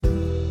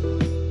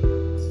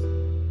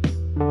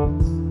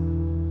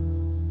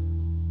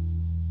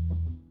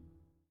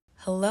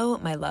Hello,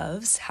 my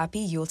loves. Happy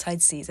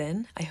Yuletide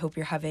season. I hope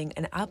you're having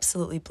an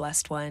absolutely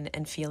blessed one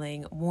and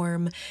feeling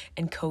warm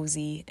and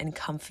cozy and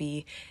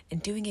comfy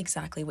and doing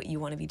exactly what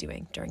you want to be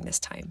doing during this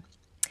time.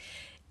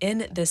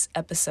 In this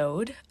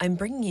episode, I'm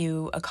bringing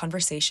you a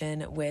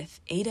conversation with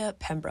Ada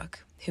Pembroke,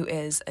 who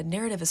is a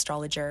narrative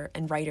astrologer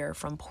and writer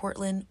from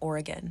Portland,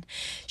 Oregon.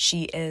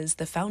 She is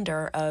the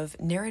founder of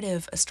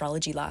Narrative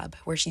Astrology Lab,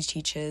 where she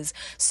teaches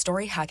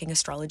story hacking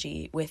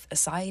astrology with a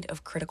side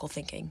of critical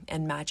thinking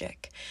and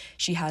magic.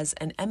 She has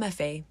an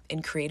MFA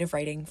in creative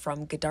writing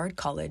from Goddard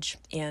College,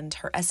 and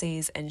her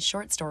essays and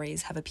short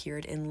stories have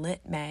appeared in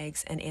lit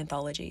mags and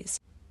anthologies.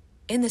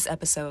 In this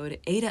episode,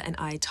 Ada and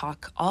I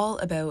talk all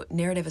about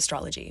narrative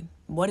astrology,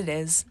 what it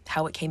is,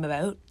 how it came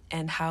about,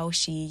 and how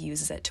she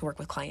uses it to work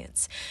with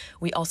clients.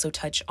 We also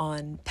touch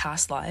on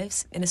past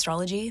lives in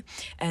astrology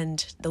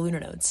and the lunar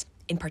nodes,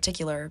 in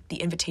particular, the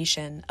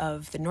invitation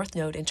of the North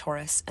Node in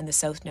Taurus and the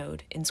South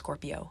Node in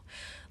Scorpio.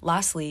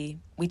 Lastly,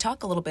 we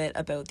talk a little bit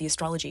about the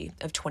astrology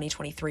of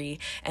 2023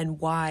 and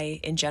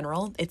why, in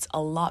general, it's a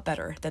lot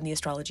better than the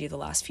astrology of the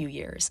last few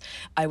years.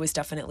 I was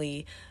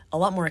definitely a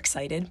lot more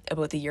excited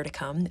about the year to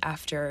come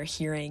after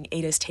hearing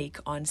Ada's take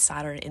on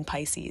Saturn in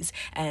Pisces,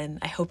 and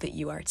I hope that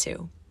you are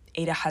too.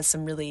 Ada has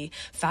some really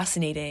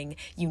fascinating,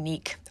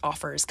 unique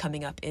offers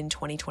coming up in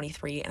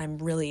 2023, and I'm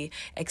really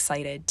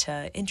excited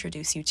to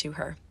introduce you to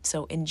her.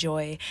 So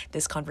enjoy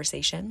this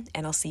conversation,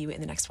 and I'll see you in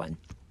the next one.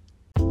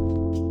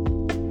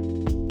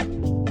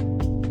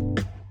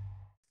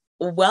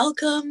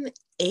 Welcome,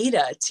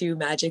 Ada, to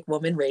Magic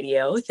Woman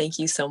Radio. Thank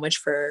you so much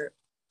for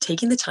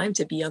taking the time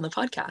to be on the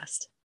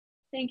podcast.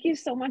 Thank you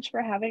so much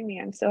for having me.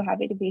 I'm so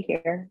happy to be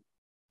here.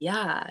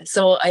 Yeah.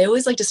 So I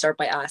always like to start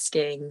by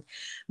asking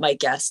my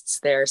guests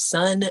their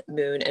sun,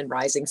 moon, and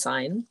rising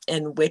sign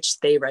and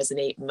which they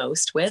resonate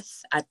most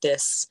with at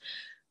this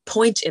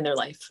point in their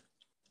life.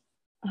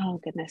 Oh,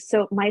 goodness.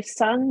 So my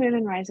sun, moon,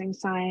 and rising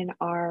sign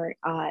are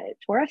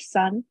Taurus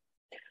sun,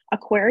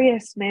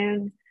 Aquarius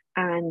moon,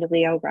 and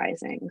Leo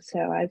rising. So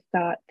I've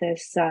got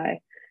this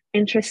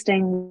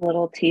interesting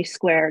little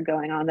T-square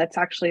going on. That's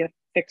actually a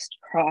fixed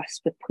cross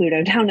with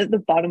Pluto down at the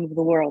bottom of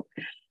the world.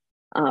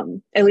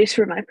 At least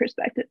from my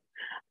perspective.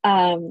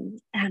 And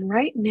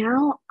right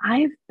now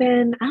I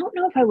don't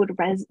know if I would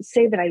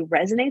say that I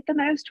resonate the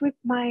most with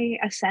my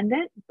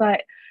ascendant,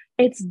 but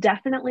it's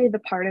definitely the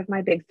part of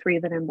my big three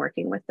that I'm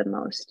working with the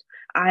most.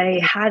 I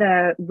had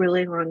a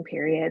really long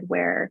period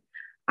where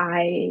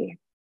I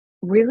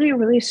really,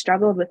 really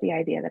struggled with the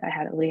idea that I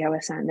had a Leo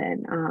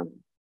ascendant.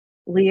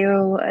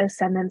 Leo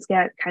ascendants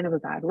get kind of a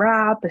bad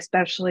rap,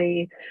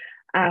 especially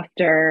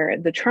after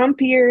the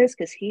Trump years,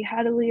 because he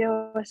had a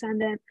Leo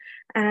ascendant.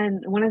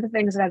 And one of the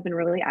things that I've been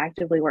really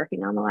actively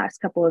working on the last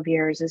couple of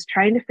years is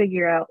trying to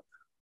figure out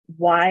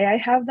why I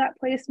have that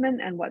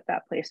placement and what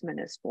that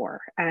placement is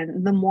for.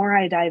 And the more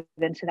I dive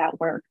into that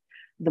work,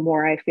 the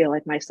more I feel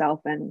like myself,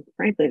 and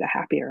frankly, the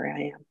happier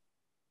I am.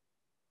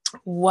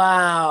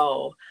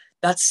 Wow.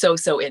 That's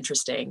so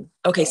interesting.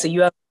 Okay, so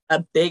you have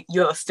a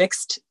lot of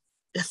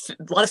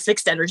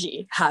fixed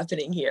energy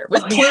happening here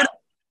with Pluto,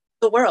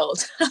 the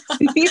world.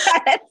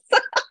 Yes.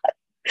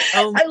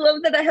 I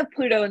love that I have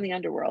Pluto in the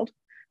underworld.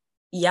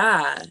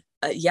 Yeah.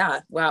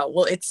 Wow.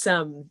 Well, it's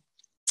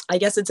I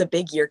guess it's a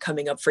big year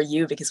coming up for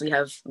you because we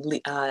have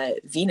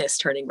Venus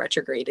turning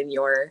retrograde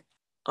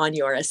on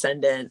your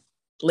ascendant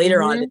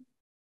later on,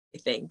 I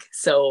think.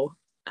 So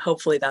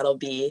hopefully that'll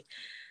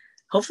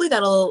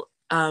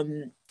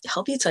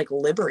help you to like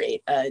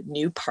liberate a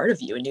new part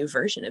of you, a new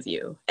version of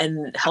you,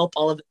 and help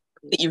all of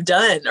that you've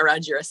done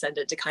around your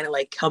ascendant to kind of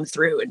like come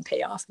through and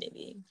pay off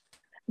maybe.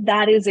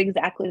 That is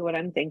exactly what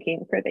I'm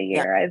thinking for the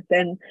year. Yeah. I've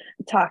been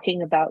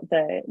talking about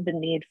the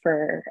need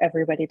for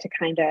everybody to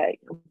kind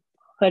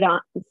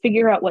of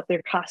figure out what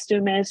their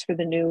costume is for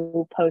the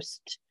new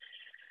post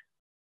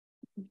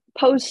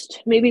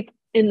maybe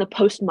in the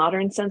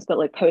postmodern sense, but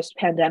like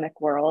post-pandemic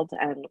world,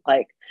 and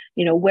like,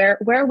 you know, where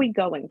are we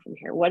going from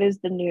here? What is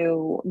the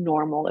new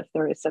normal, if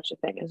there is such a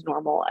thing as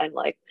normal? And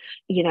like,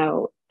 you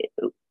know,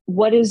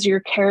 what is your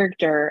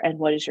character and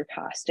what is your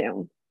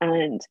costume?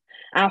 And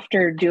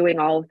after doing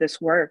all of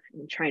this work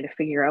and trying to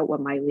figure out what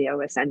my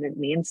Leo ascendant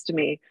means to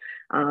me,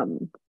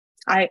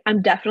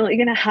 I'm definitely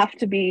going to have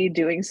to be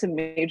doing some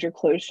major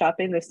clothes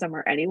shopping this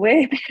summer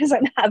anyway, because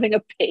I'm having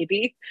a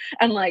baby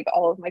and like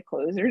all of my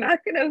clothes are not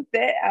going to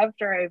fit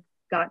after I've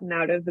gotten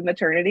out of the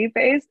maternity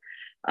phase.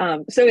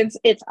 So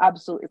it's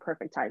absolutely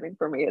perfect timing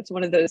for me. It's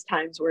one of those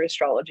times where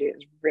astrology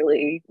is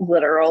really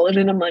literal and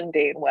in a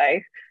mundane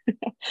way.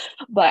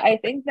 But I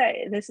think that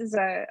this is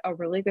a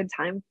really good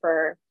time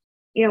for,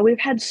 you know, we've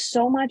had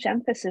so much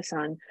emphasis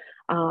on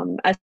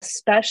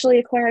especially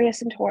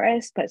Aquarius and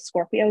Taurus, but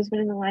Scorpio has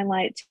been in the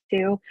limelight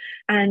too.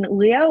 And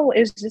Leo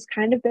is just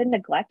kind of been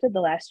neglected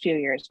the last few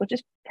years, which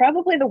is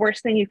probably the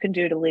worst thing you can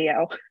do to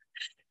Leo.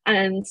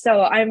 And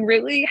so I'm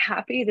really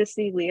happy to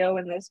see Leo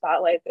in the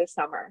spotlight this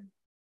summer.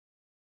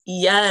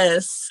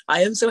 Yes,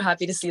 I am so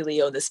happy to see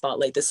Leo in the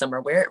spotlight this summer,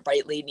 where it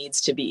rightly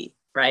needs to be,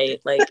 right?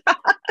 Like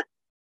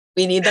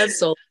we need that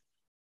soul.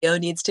 Leo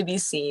needs to be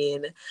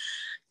seen.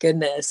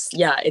 Goodness.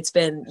 Yeah, it's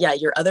been, yeah,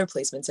 your other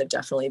placements have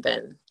definitely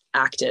been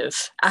active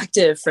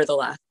for the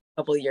last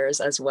couple of years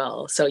as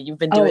well. So you've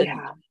been Oh doing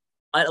yeah.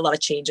 a lot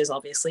of changes,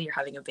 obviously. You're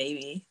having a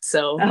baby.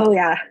 So, Oh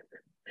yeah.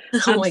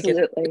 oh my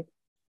goodness. Absolutely.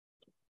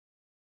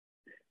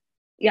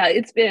 Yeah,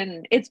 it's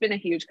been a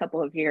huge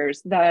couple of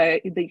years.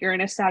 The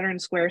Uranus Saturn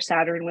square,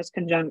 Saturn was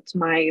conjunct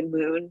my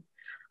moon.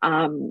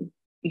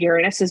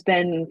 Uranus has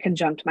been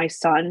conjunct my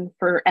sun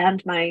for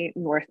and my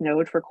north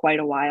node for quite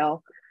a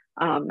while.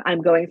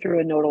 I'm going through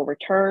a nodal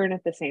return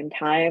at the same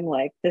time.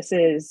 Like this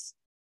is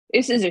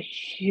a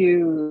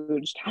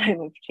huge time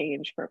of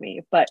change for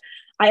me. But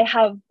I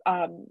have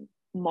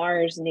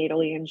Mars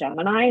natally in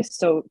Gemini,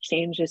 so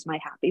change is my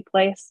happy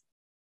place.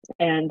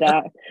 And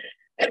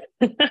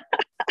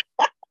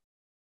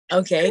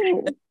Okay.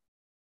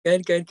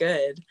 Good, good,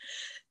 good.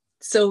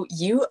 So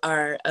you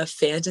are a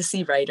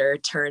fantasy writer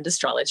turned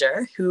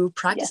astrologer who yes,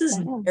 I practices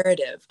am.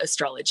 narrative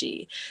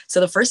astrology. So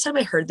the first time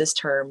I heard this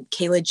term,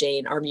 Kayla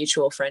Jane, our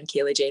mutual friend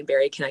Kayla Jane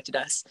Berry, connected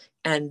us,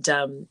 and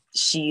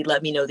she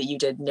let me know that you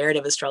did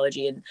narrative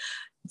astrology. And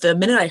the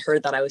minute I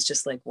heard that, I was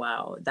just like,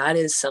 wow, that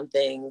is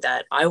something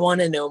that I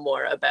want to know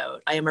more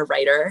about. I am a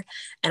writer,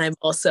 and I'm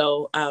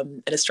also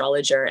an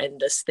astrologer,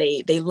 and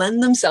they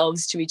lend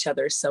themselves to each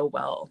other so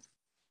well.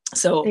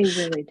 So They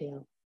really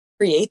do.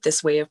 create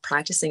this way of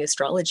practicing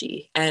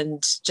astrology,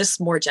 and just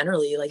more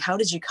generally, like, how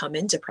did you come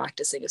into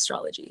practicing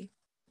astrology?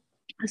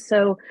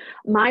 So,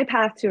 my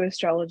path to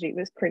astrology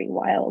was pretty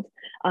wild.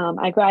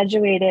 I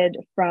graduated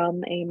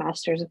from a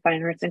Master's of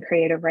Fine Arts and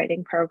Creative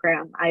Writing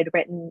program. I'd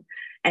written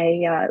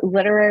a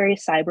literary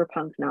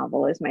cyberpunk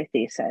novel as my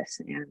thesis.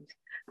 And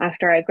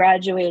after I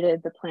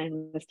graduated, the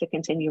plan was to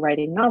continue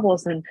writing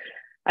novels. And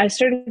I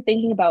started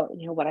thinking about,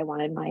 what I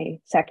wanted my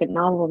second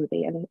novel to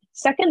be. And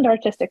second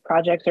artistic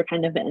projects are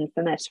kind of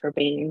infamous for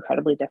being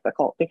incredibly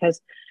difficult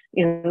because,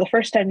 the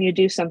first time you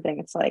do something,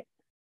 it's like,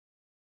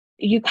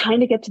 you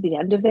kind of get to the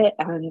end of it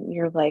and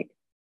you're like,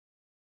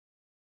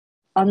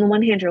 on the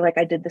one hand, you're like,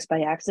 I did this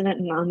by accident.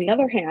 And on the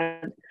other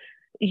hand,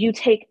 you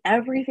take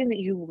everything that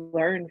you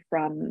learned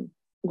from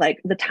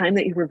like the time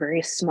that you were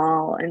very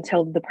small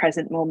until the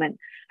present moment,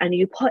 and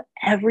you put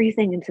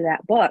everything into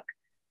that book.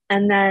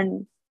 And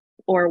then,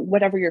 or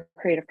whatever your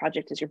creative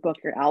project is, your book,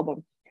 your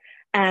album.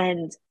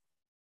 And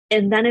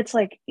then it's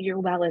like your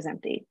well is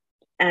empty,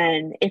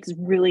 and it's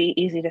really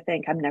easy to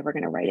think I'm never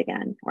going to write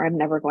again, or I'm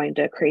never going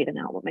to create an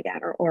album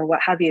again, or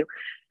what have you.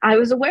 I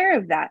was aware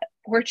of that,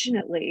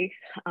 fortunately,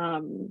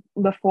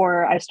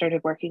 before I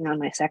started working on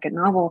my second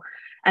novel.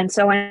 And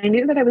so I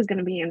knew that I was going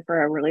to be in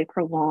for a really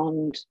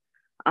prolonged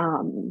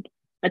um,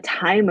 a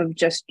time of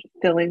just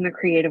filling the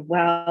creative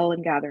well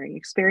and gathering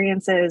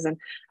experiences. And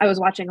I was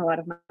watching a lot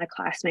of my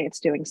classmates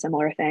doing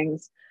similar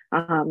things.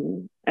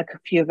 A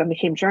few of them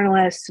became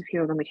journalists, a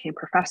few of them became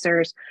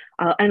professors,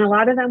 and a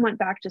lot of them went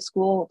back to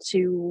school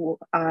to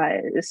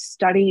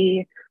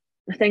study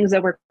things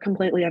that were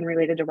completely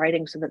unrelated to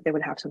writing so that they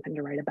would have something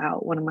to write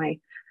about. One of my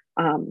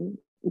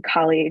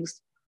colleagues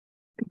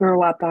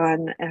grew up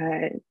on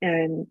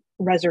a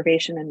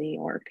reservation in New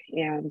York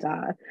and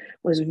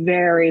was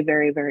very,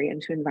 very, very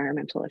into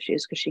environmental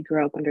issues because she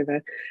grew up under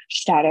the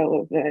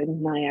shadow of the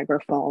Niagara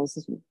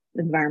Falls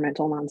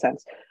environmental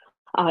nonsense.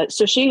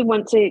 So she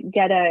went to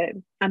get a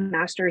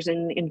master's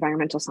in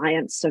environmental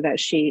science so that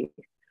she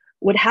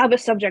would have a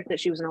subject that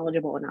she was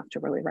knowledgeable enough to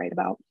really write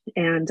about.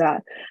 And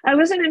I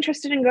wasn't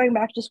interested in going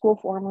back to school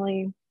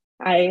formally.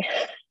 I,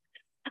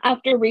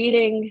 after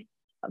reading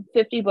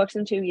 50 books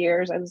in 2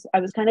 years, I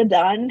was kind of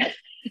done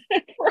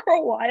for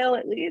a while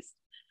at least.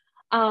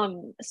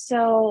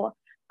 So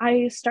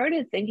I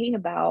started thinking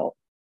about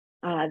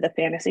the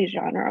fantasy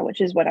genre,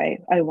 which is what I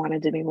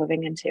wanted to be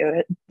moving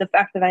into. The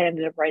fact that I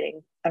ended up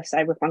writing a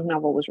cyberpunk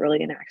novel was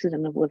really an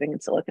accident of living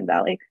in Silicon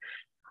Valley.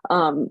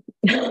 Um,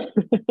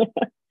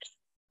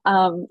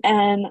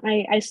 and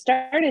I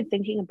started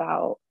thinking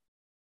about,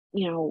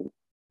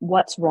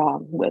 what's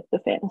wrong with the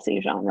fantasy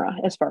genre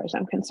as far as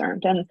I'm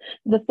concerned. And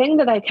the thing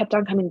that I kept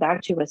on coming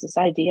back to was this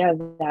idea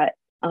that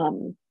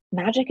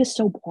magic is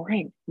so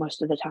boring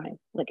most of the time.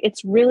 Like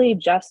it's really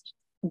just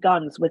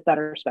guns with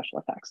better special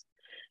effects.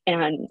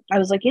 And I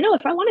was like,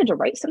 if I wanted to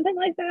write something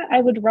like that, I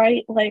would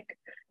write like,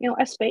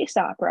 a space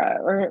opera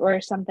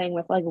or something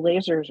with like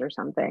lasers or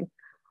something.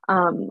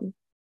 Um,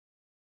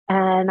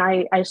 and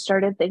I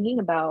started thinking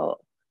about,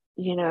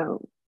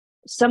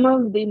 some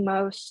of the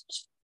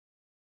most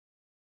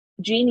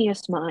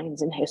genius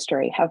minds in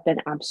history have been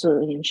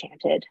absolutely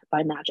enchanted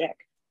by magic.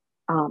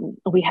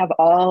 We have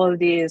all of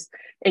these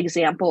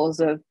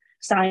examples of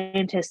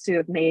scientists who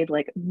have made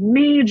like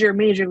major,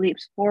 major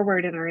leaps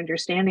forward in our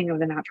understanding of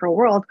the natural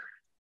world,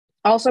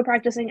 also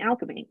practicing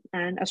alchemy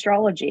and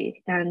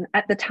astrology. And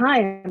at the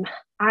time,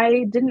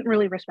 I didn't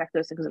really respect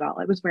those things at all.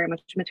 I was very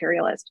much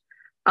materialist.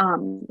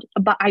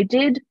 But I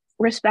did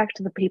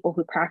respect the people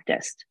who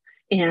practiced.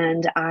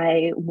 And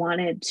I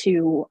wanted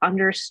to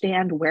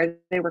understand where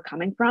they were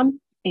coming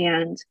from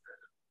and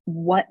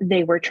what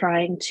they were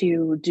trying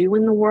to do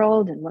in the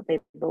world and what they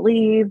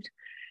believed.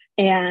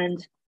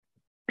 And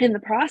in the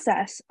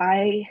process,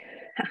 I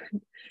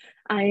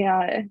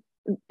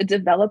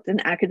developed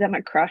an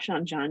academic crush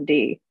on John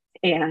Dee,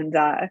 and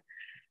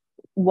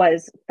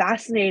was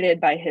fascinated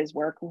by his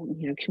work,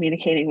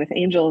 communicating with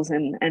angels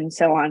and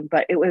so on.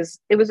 But it was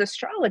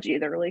astrology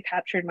that really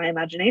captured my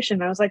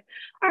imagination. I was like,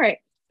 all right,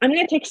 I'm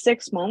going to take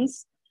 6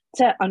 months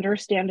to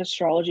understand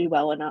astrology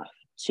well enough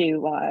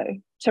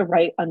to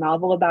write a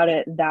novel about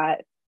it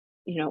that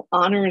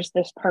honors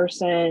this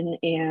person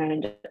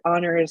and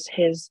honors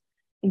his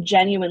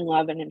genuine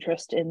love and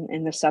interest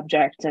in the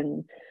subject,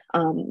 and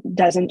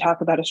doesn't talk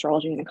about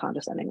astrology in a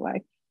condescending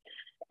way.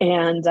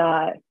 And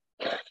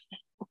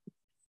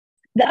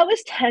that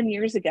was 10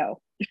 years ago.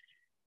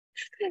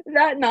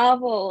 That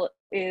novel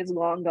is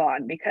long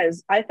gone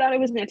because I thought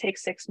it was going to take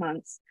 6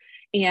 months.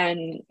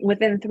 And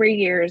within 3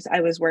 years,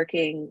 I was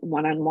working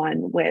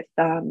one-on-one with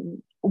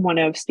one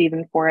of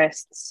Stephen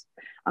Forrest's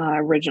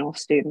original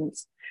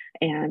students,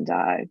 and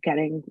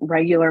getting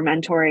regular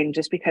mentoring,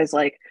 just because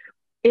like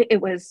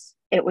it was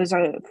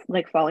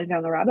like falling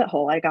down the rabbit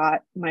hole. I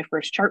got my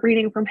first chart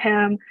reading from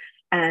him,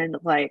 and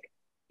like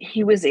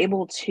he was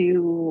able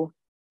to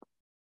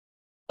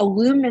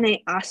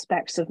illuminate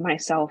aspects of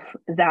myself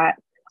that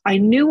I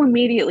knew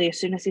immediately as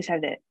soon as he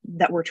said it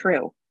that were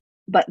true,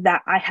 but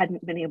that I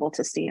hadn't been able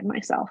to see in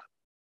myself.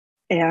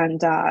 And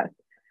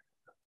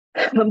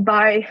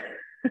by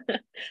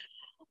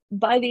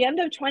by the end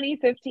of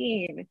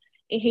 2015,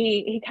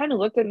 he kind of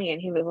looked at me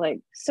and he was like,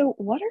 "So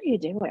what are you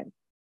doing?"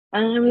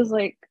 And I was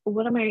like,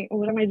 what am I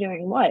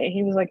doing? What?" And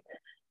he was like,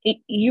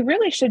 "You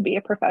really should be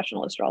a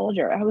professional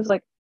astrologer." I was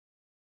like,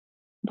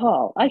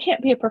 "Paul, I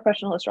can't be a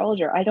professional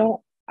astrologer. I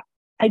don't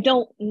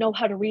know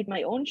how to read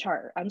my own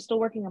chart. I'm still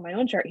working on my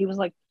own chart." He was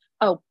like,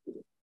 "Oh,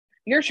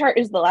 your chart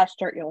is the last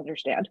chart you'll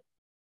understand.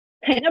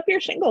 Hang up your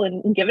shingle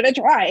and give it a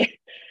try."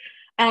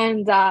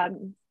 And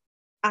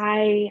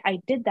I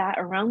did that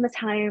around the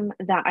time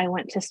that I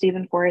went to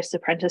Stephen Forrest's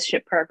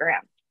apprenticeship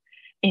program.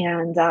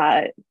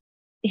 And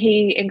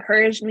he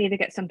encouraged me to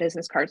get some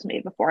business cards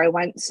made before I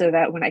went, so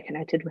that when I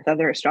connected with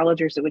other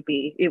astrologers, it would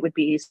be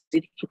easy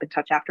to keep in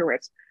touch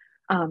afterwards.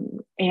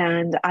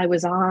 And I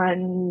was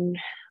on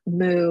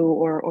Moo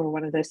or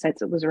one of those sites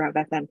that was around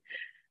back then.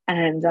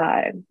 And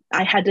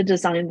I had to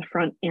design the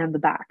front and the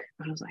back.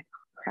 And I was like,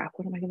 oh, crap,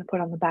 what am I going to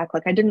put on the back?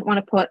 Like, I didn't want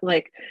to put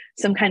like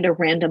some kind of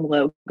random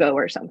logo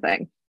or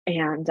something.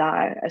 And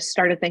I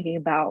started thinking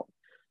about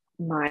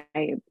my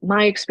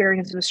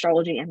experience in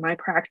astrology and my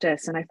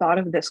practice. And I thought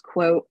of this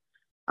quote.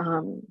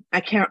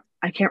 I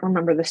can't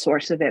remember the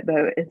source of it,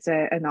 but it's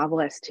a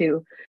novelist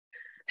who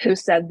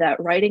said that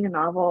writing a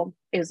novel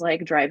is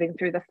like driving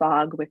through the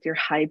fog with your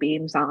high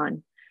beams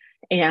on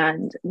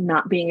and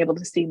not being able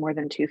to see more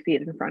than 2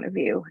 feet in front of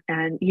you.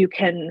 And you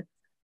can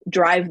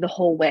drive the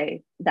whole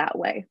way that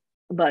way,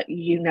 but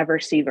you never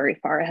see very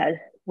far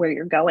ahead where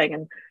you're going.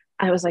 And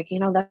I was like,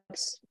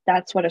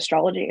 that's what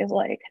astrology is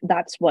like.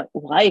 That's what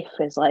life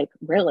is like,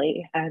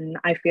 really. And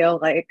I feel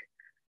like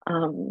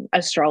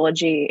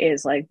astrology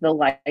is like the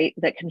light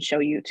that can show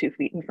you 2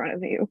 feet in front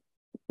of you,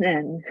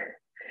 and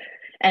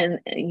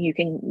you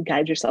can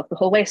guide yourself the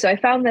whole way. So I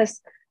found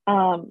this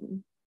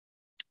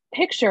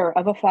picture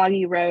of a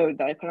foggy road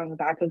that I put on the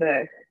back of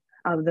the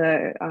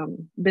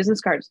business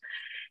cards,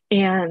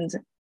 and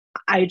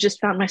I just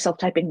found myself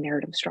typing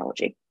narrative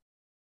astrology,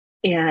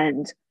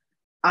 and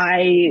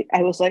I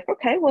was like,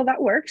 okay, well,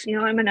 that works.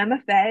 I'm an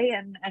MFA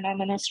and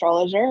I'm an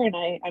astrologer, and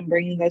I'm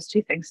bringing those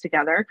two things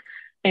together.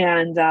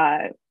 And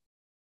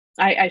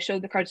I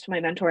showed the cards to my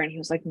mentor, and he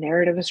was like,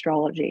 narrative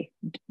astrology,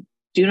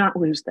 do not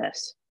lose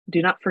this.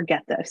 Do not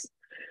forget this.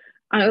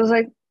 I was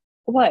like,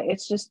 what?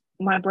 It's just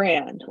my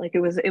brand. Like,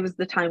 it was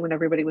the time when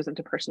everybody was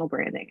into personal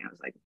branding. I was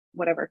like,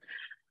 whatever.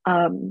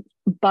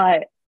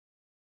 But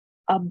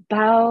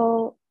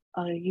about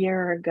a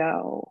year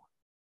ago,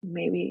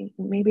 maybe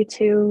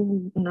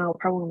two, no,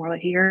 probably more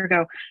like a year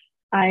ago,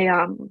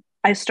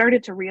 I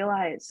started to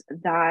realize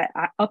that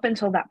up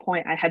until that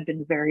point, I had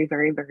been very,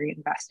 very, very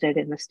invested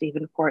in the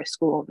Stephen Forrest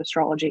School of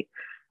Astrology.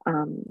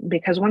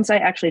 Because once I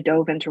actually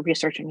dove into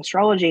researching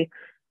astrology,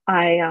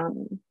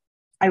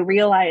 I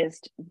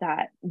realized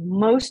that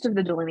most of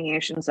the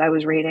delineations I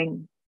was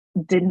reading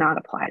did not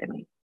apply to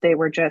me. They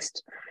were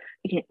just,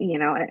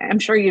 I'm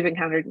sure you've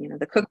encountered,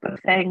 the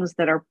cookbook things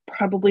that are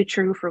probably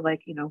true for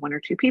like, one or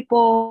two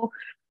people,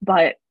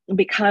 but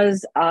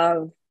because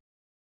of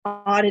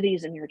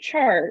oddities in your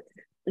chart,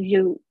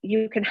 you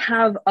can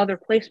have other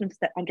placements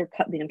that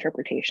undercut the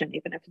interpretation,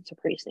 even if it's a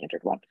pretty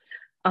standard one.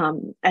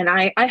 And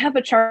I have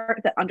a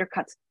chart that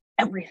undercuts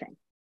everything.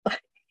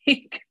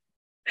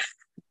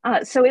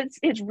 So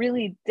it's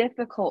really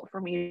difficult for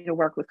me to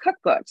work with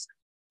cookbooks,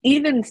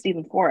 even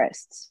Stephen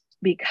Forrest's,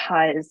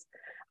 because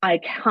I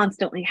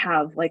constantly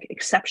have like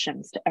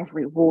exceptions to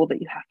every rule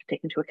that you have to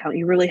take into account.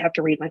 You really have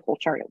to read my whole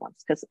chart at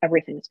once because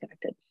everything is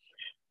connected.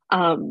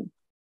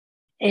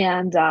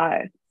 And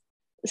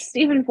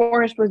Stephen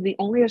Forrest was the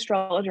only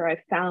astrologer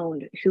I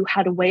found who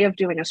had a way of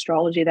doing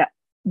astrology that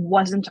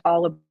wasn't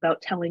all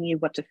about telling you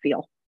what to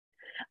feel.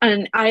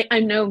 And I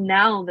know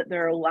now that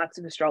there are lots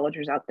of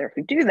astrologers out there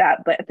who do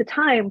that, but at the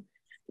time,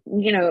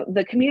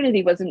 the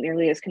community wasn't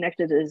nearly as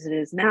connected as it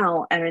is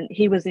now, and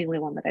he was the only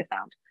one that I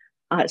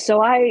found.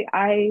 So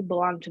I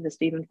belonged to the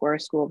Stephen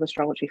Forrest School of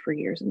Astrology for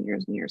years and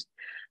years and years,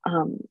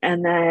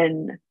 and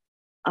then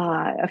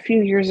a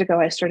few years ago,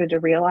 I started to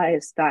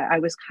realize that I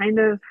was kind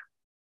of,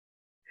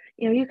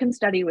 you can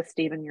study with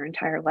Stephen your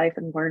entire life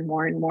and learn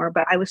more and more,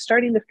 but I was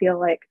starting to feel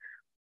like,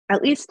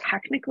 at least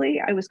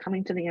technically, I was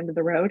coming to the end of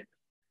the road.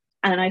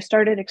 And I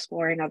started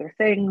exploring other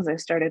things. I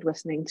started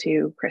listening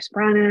to Chris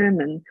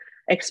Brennan and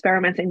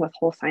experimenting with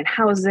whole sign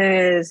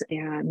houses,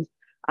 and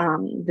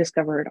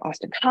discovered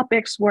Austin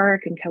Coppock's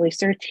work and Kelly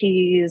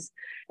Surtees,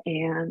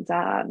 and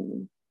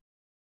I'm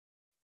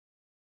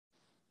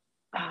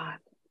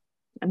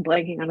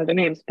blanking on other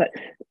names, but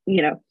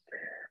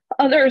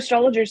other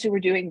astrologers who were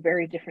doing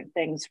very different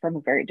things from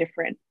a very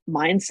different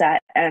mindset.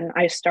 And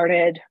I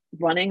started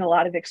running a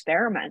lot of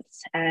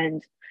experiments.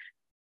 And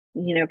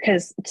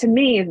because to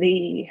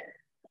me,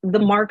 the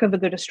mark of a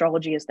good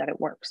astrology is that it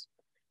works.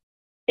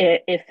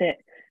 If it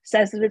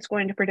says that it's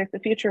going to predict the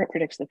future, it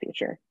predicts the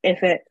future.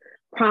 If it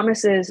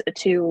promises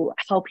to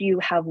help you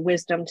have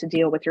wisdom to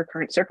deal with your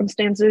current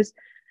circumstances,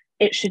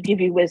 it should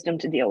give you wisdom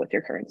to deal with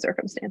your current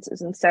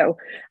circumstances. And so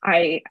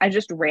I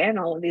just ran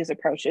all of these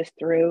approaches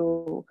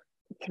through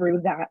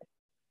that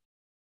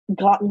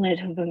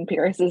gauntlet of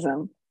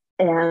empiricism.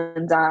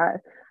 And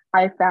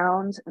I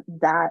found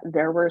that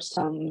there were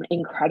some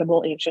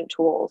incredible ancient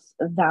tools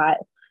that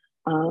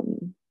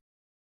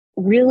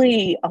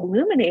really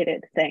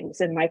illuminated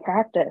things in my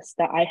practice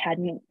that I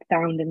hadn't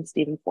found in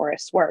Stephen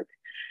Forrest's work.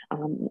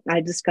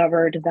 I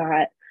discovered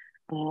that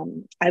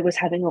I was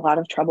having a lot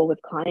of trouble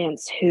with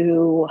clients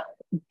who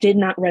did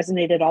not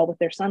resonate at all with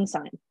their sun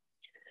sign.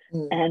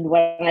 And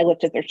when I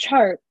looked at their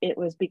chart, it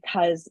was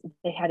because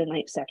they had a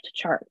night sect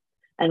chart.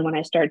 And when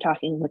I started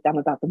talking with them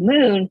about the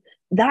moon,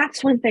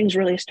 that's when things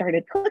really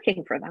started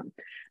clicking for them.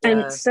 Yeah.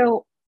 And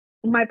so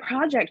my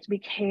project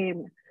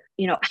became,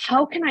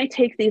 how can I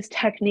take these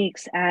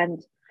techniques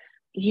and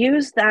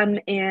use them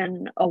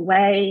in a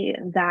way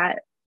that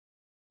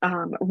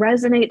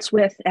resonates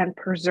with and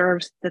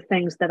preserves the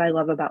things that I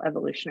love about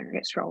evolutionary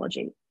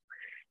astrology.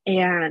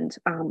 And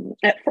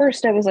at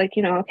first I was like,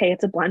 okay,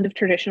 it's a blend of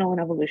traditional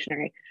and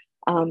evolutionary.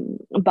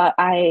 But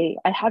I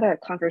had a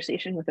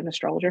conversation with an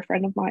astrologer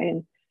friend of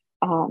mine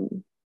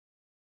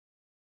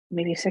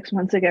maybe 6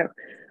 months ago.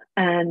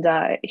 And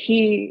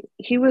he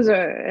was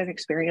an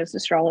experienced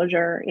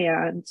astrologer,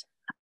 and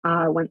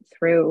went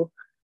through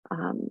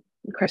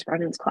Chris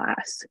Brennan's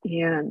class,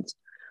 and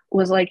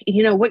was like,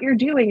 what you're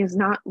doing is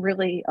not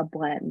really a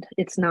blend.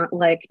 It's not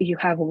like you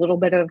have a little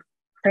bit of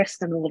Chris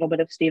and a little bit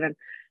of Stephen.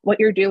 What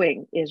you're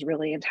doing is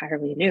really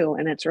entirely new,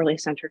 and it's really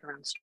centered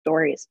around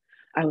stories.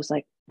 I was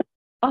like,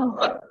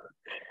 oh,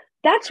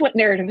 that's what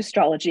narrative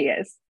astrology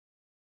is.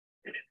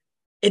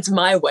 It's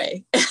my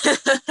way.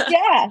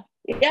 Yeah.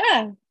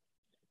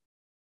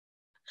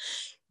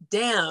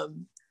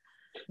 Damn.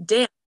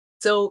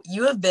 So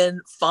you have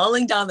been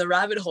falling down the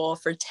rabbit hole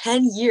for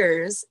 10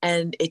 years,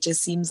 and it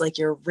just seems like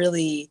you're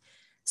really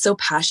so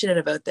passionate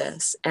about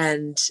this.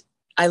 And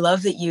I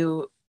love that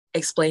you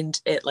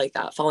explained it like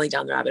that, falling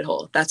down the rabbit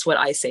hole. That's what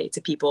I say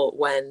to people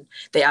when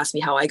they ask me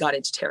how I got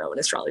into tarot and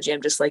astrology.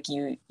 I'm just like,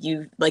 you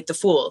like the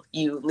fool,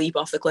 you leap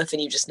off the cliff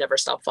and you just never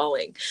stop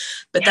falling.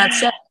 But that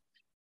said,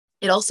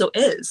 it also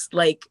is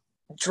like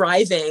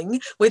driving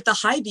with the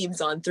high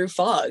beams on through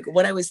fog.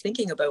 What I was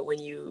thinking about when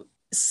you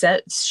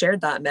shared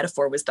that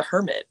metaphor was the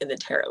hermit in the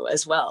tarot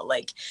as well,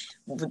 like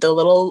the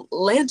little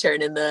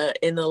lantern in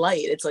the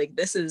light. It's like,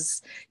 this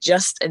is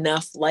just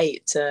enough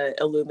light to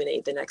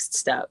illuminate the next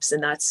steps,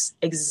 and that's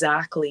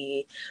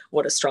exactly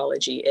what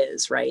astrology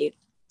is, right?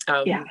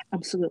 Yeah,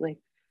 absolutely.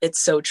 It's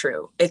so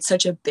true. It's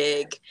such a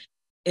big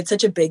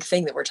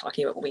thing that we're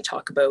talking about when we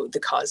talk about the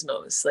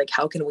cosmos. Like,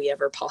 how can we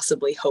ever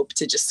possibly hope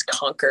to just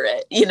conquer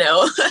it,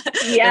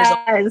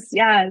 Yes.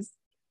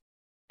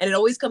 And it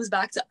always comes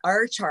back to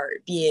our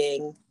chart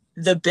being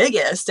the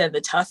biggest and the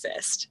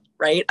toughest,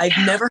 right? I've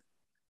never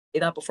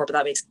heard that before, but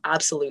that makes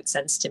absolute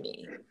sense to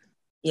me.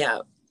 Yeah.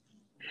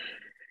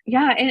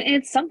 Yeah. And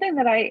it's something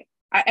that I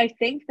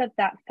think that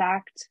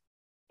fact,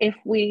 if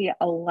we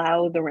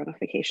allow the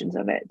ramifications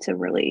of it to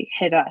really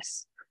hit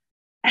us,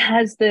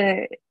 has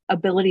the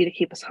ability to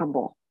keep us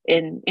humble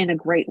in a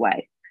great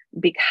way,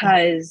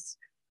 because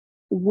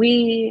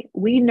we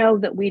know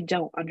that we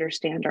don't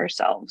understand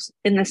ourselves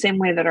in the same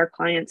way that our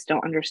clients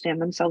don't understand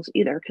themselves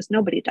either, because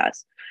nobody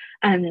does.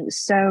 And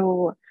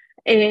so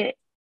it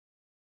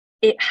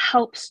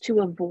helps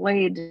to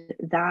avoid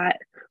that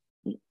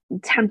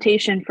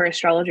temptation for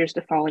astrologers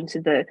to fall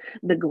into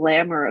the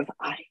glamour of,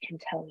 I can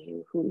tell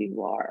you who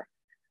you are,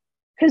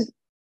 because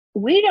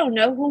we don't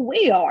know who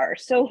we are.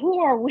 So who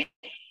are we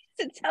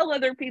to tell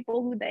other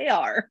people who they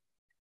are?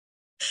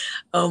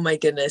 Oh my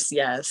goodness,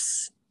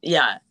 yes.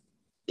 Yeah.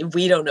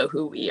 We don't know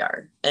who we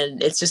are,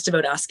 and it's just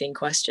about asking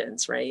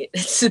questions, right?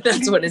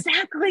 That's what it's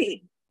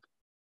exactly.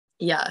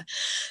 Yeah.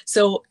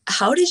 So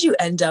how did you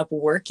end up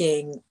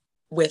working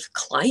with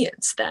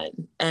clients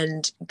then?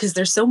 And because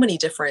there's so many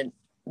different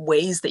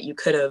ways that you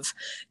could have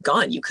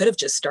gone. You could have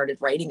just started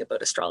writing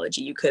about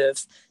astrology. You could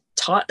have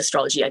taught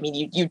astrology. I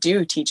mean, you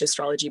do teach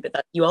astrology, but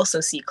that you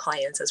also see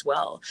clients as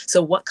well.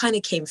 So what kind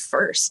of came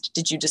first?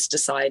 Did you just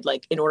decide,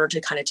 like, in order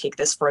to kind of take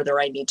this further,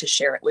 I need to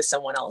share it with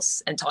someone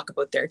else and talk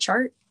about their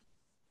chart?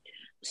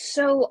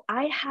 So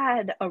I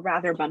had a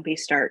rather bumpy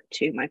start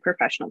to my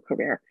professional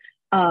career.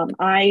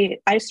 I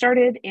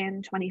started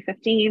in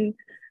 2015,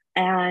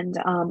 and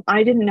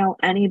I didn't know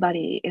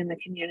anybody in the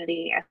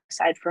community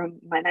aside from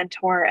my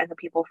mentor and the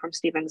people from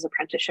Stephen's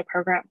apprenticeship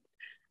program.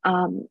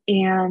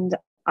 And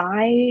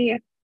I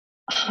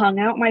hung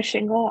out my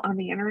shingle on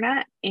the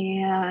internet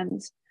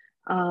and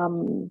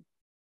um,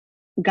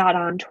 got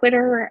on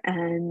Twitter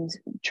and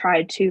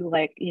tried to,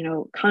 like,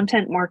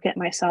 content market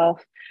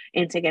myself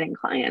into getting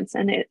clients.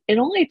 And it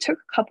only took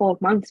a couple of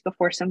months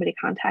before somebody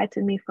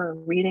contacted me for a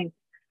reading.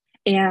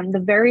 And the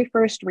very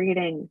first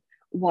reading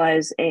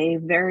was a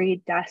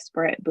very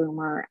desperate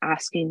boomer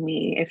asking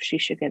me if she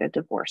should get a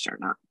divorce or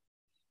not.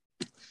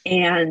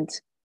 And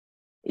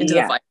Into the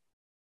yeah, fire.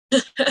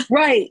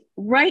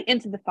 right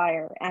into the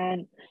fire.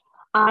 And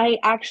I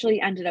actually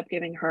ended up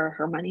giving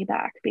her money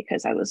back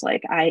because I was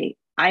like,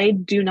 I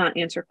do not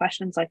answer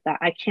questions like that.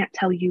 I can't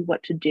tell you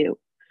what to do.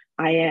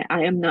 I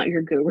am not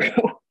your guru.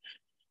 Yeah.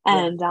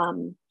 And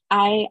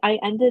I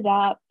ended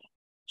up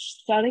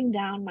shutting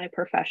down my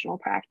professional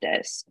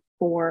practice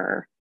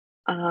for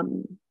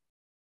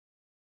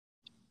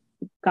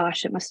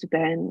gosh, it must have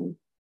been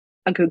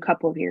a good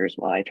couple of years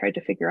while I tried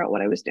to figure out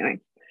what I was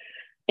doing.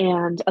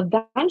 And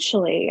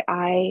eventually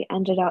I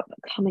ended up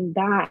coming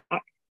back,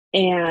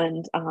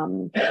 and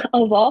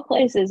of all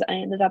places, I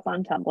ended up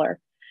on Tumblr.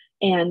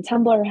 And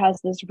Tumblr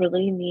has this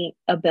really neat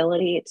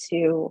ability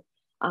to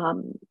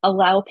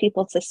allow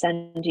people to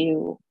send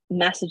you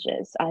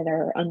messages,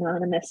 either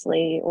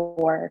anonymously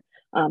or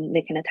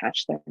they can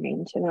attach their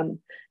name to them.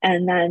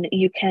 And then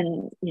you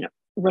can,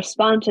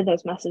 respond to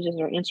those messages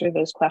or answer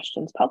those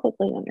questions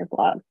publicly on your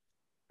blog.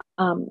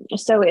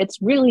 So it's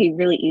really,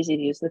 really easy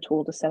to use the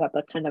tool to set up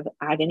a kind of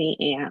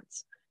agony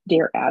ants,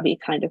 Dear Abby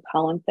kind of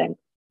column thing.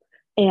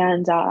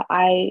 And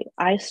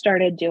I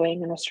started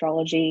doing an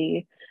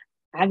astrology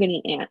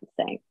agony ant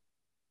thing.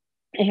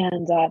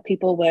 And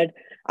people would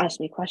ask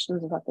me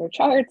questions about their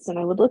charts, and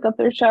I would look up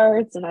their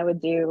charts, and I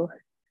would do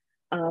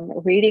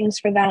readings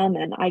for them.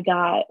 And I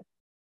got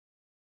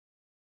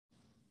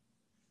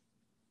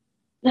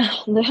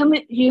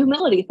the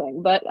humility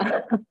thing, but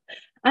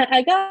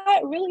I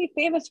got really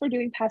famous for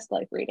doing past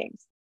life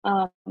readings,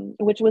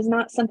 which was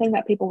not something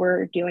that people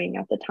were doing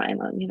at the time.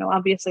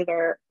 Obviously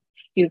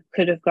you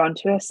could have gone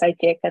to a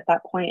psychic at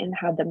that point and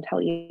had them tell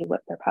you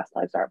what their past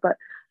lives are. But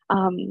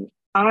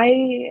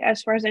I,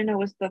 as far as I know,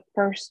 was the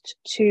first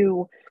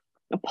to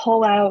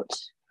pull out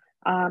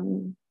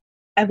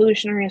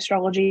evolutionary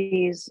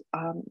astrology's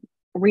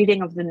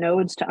reading of the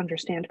nodes to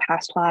understand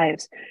past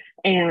lives,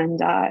 and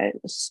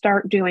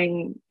start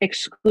doing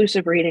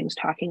exclusive readings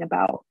talking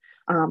about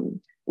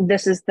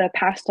this is the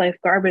past life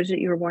garbage that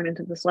you were born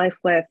into this life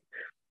with.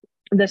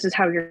 This is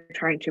how you're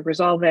trying to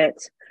resolve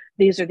it.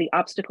 These are the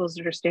obstacles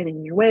that are standing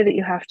in your way that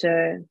you have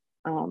to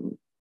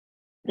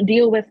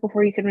deal with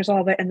before you can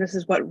resolve it. And this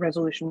is what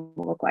resolution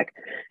will look like.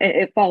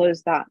 It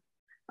follows that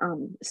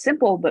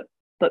simple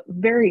but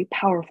very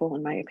powerful,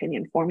 in my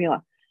opinion,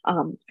 formula.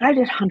 I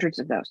did hundreds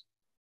of those,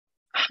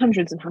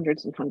 hundreds and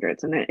hundreds and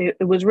hundreds, and it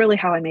was really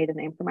how I made a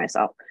name for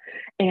myself.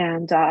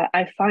 And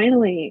I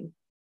finally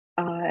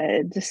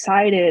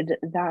decided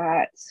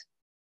that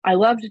I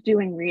loved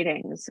doing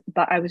readings,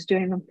 but I was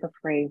doing them for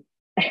free.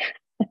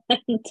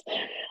 And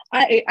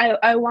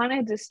I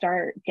wanted to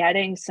start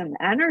getting some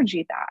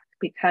energy back,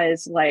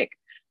 because, like,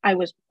 I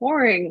was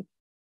pouring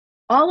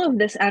all of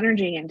this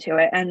energy into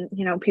it, and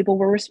people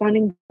were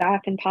responding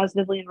back and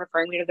positively and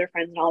referring me to their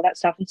friends and all that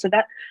stuff. And so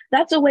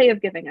that's a way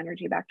of giving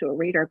energy back to a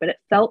reader, but it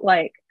felt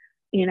like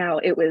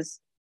it was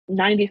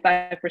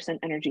 95%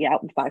 energy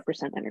out and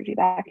 5% energy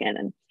back in.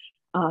 And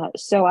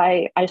so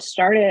I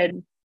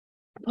started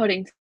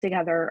putting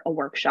together a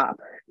workshop,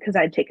 because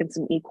I'd taken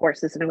some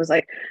e-courses, and I was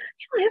like,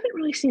 I haven't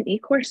really seen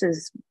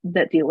e-courses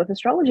that deal with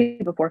astrology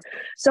before.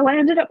 So I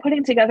ended up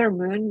putting together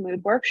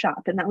Mood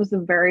Workshop, and that was the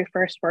very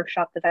first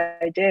workshop that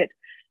I did.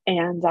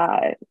 And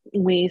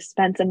we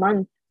spent a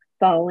month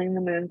following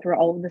the moon through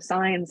all of the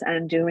signs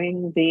and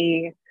doing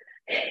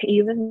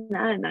even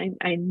then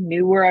I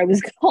knew where I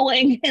was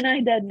going, and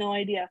I had no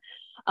idea.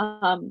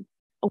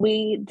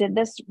 We did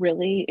this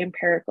really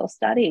empirical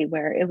study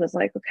where it was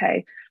like,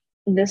 okay,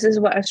 this is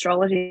what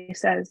astrology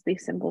says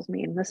these symbols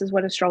mean. This is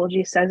what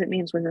astrology says it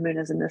means when the moon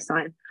is in this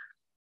sign.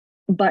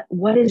 But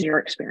what is your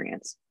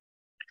experience?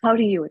 How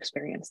do you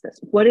experience this?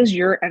 What is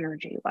your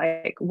energy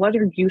like? What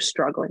are you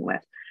struggling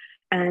with?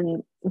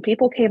 And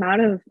people came out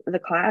of the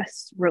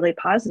class really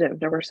positive.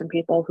 There were some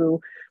people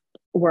who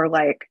were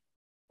like,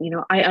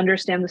 I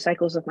understand the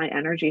cycles of my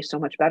energy so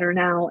much better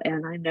now.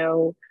 And I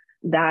know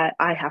that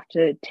I have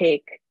to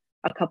take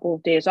a couple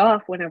of days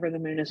off whenever the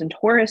moon is in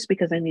Taurus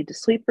because I need to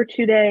sleep for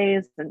 2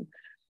 days. And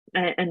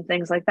and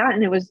things like that.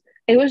 And it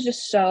was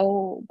just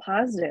so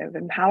positive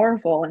and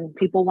powerful, and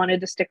people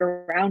wanted to stick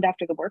around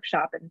after the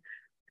workshop. And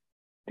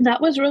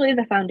that was really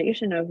the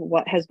foundation of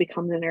what has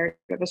become the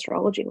Narrative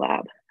Astrology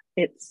Lab.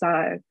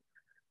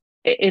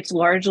 It's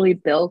largely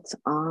built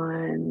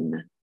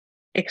on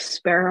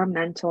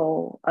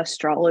experimental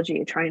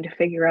astrology, trying to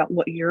figure out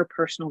what your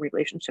personal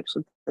relationships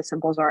with the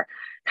symbols are,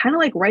 kind of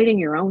like writing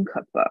your own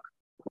cookbook.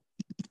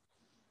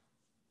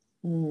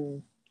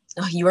 Mm.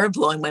 Oh, you are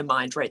blowing my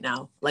mind right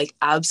now, like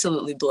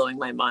absolutely blowing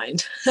my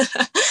mind.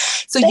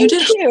 So you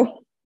Thank you.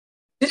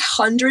 did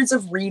hundreds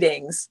of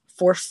readings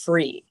for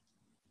free.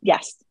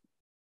 Yes.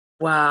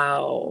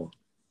 Wow.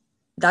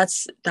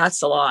 That's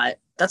a lot.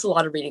 That's a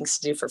lot of readings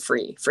to do for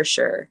free, for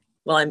sure.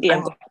 Well, I'm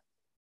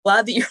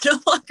glad that you're no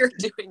longer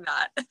doing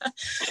that.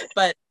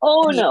 But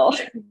oh, I mean, no,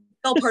 it's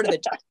all part of the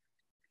journey.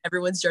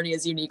 Everyone's journey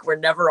is unique. We're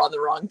never on the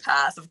wrong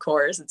path, of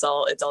course. It's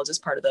all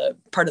just part of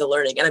the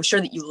learning. And I'm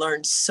sure that you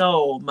learned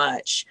so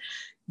much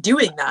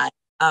doing that,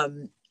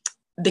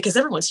 because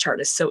everyone's chart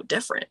is so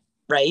different,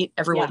 right?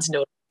 Everyone's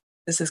note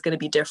this is going to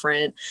be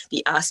different.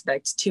 The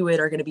aspects to it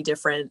are going to be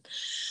different.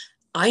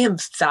 I am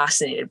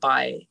fascinated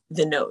by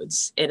the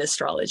nodes in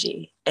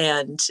astrology,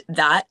 and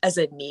that as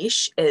a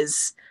niche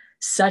is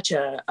such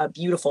a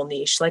beautiful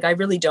niche. Like, I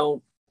really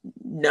don't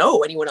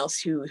know anyone else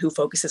who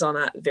focuses on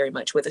that very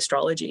much with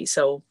astrology.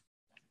 So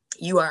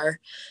you're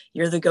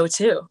the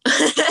go-to.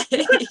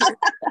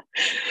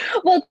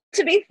 Well,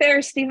 to be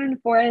fair, Stephen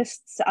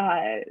Forrest's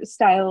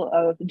style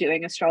of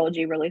doing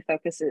astrology really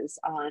focuses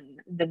on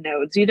the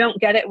nodes. You don't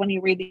get it when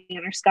you read The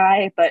Inner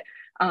Sky, but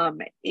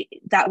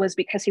that was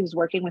because he was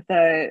working with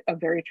a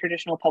very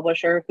traditional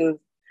publisher who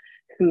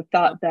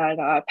thought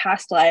that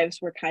past lives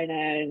were kind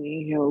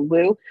of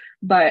woo.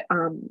 But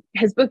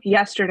his book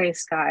Yesterday's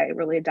Sky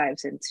really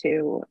dives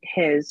into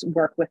his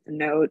work with the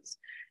nodes,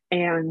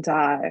 and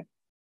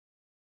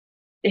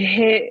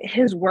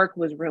his work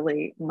was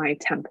really my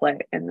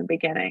template in the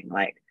beginning.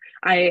 Like,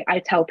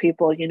 I tell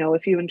people,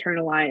 if you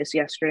internalize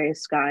Yesterday's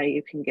Sky,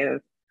 you can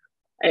give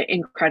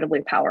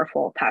incredibly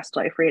powerful past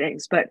life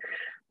readings. But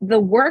the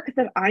work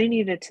that I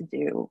needed to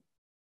do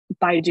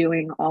by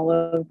doing all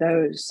of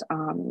those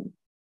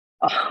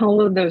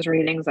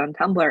readings on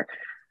Tumblr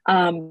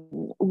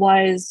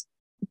was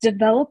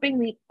developing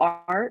the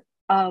art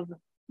of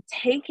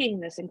taking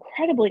this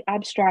incredibly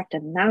abstract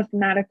and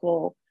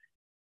mathematical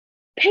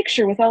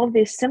picture with all of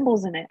these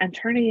symbols in it and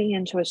turning it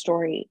into a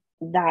story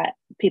that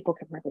people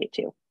can relate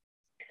to,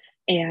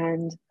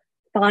 and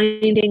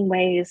finding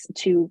ways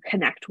to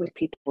connect with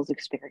people's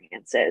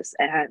experiences,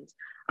 and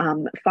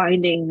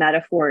finding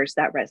metaphors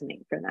that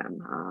resonate for them.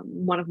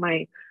 One of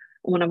my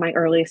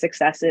early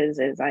successes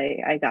is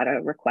I got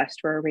a request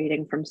for a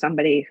reading from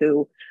somebody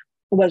who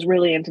was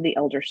really into the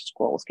Elder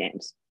Scrolls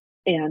games,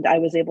 and I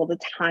was able to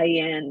tie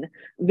in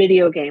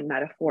video game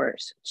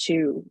metaphors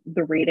to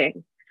the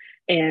reading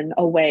in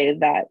a way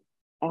that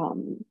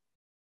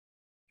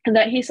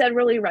he said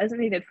really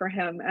resonated for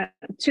him,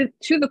 to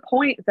the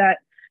point that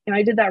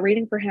I did that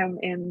reading for him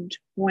in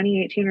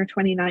 2018 or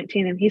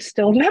 2019, and he's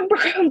still a member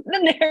of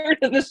the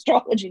Narrative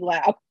Astrology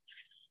Lab.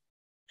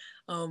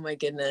 Oh my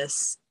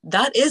goodness.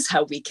 That is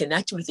how we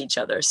connect with each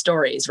other,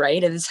 stories,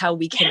 right? It is how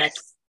we connect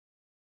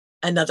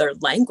another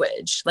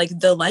language. Like,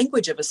 the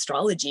language of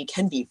astrology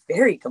can be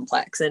very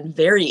complex and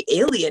very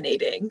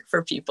alienating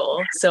for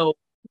people. So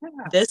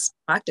this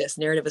practice,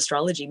 narrative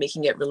astrology,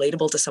 making it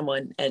relatable to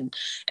someone and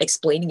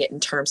explaining it in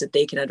terms that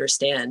they can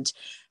understand,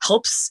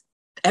 helps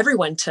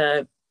everyone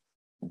to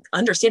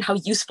understand how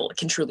useful it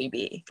can truly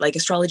be. Like,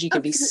 astrology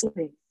can be.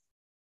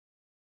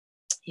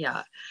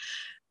 Yeah.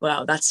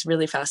 Wow, that's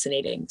really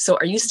fascinating. So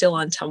are you still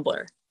on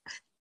Tumblr?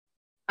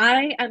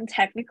 I am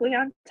technically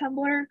on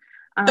Tumblr.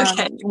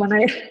 Okay. When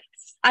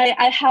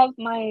I have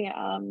my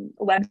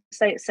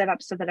website set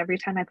up so that every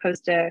time I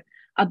post a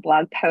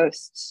blog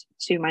post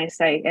to my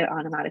site, it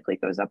automatically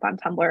goes up on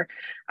Tumblr.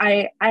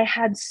 I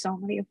had so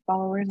many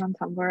followers on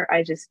Tumblr,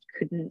 I just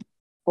couldn't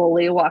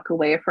fully walk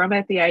away from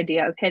it. The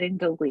idea of hitting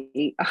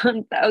delete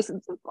on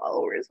thousands of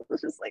followers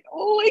was just like,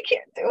 oh, I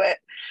can't do it.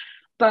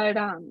 But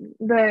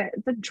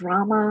the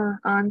drama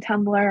on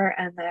Tumblr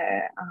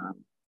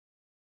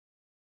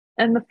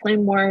and the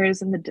flame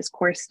wars and the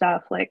discourse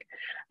stuff, like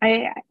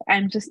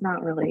I'm just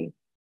not really.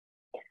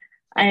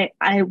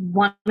 I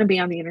want to be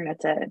on the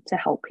internet to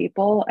help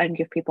people and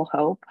give people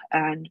hope,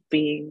 and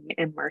being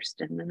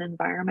immersed in an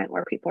environment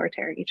where people are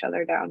tearing each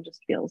other down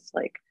just feels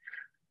like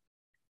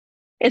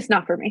it's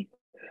not for me.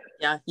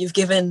 Yeah, you've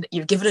given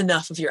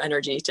enough of your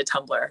energy to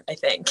Tumblr, I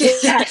think.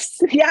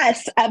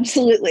 Yes,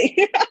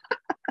 absolutely.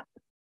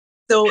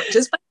 So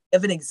just by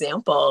give an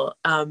example,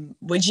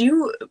 would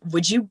you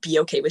be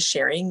okay with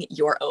sharing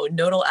your own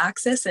nodal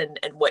axis and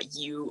what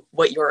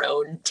your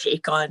own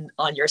take on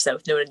your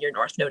south node and your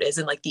north node is,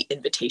 and like the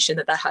invitation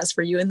that has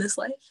for you in this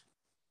life?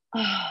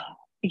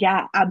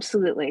 Yeah,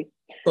 absolutely.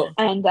 Cool.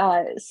 And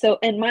so,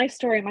 and my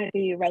story might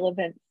be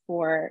relevant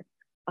for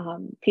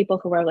people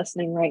who are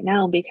listening right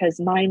now,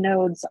 because my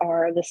nodes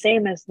are the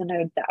same as the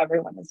nodes that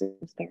everyone is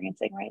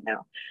experiencing right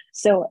now.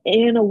 So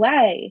in a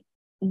way,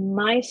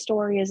 my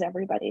story is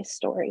everybody's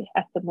story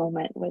at the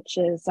moment, which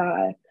is,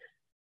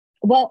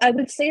 well, I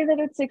would say that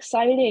it's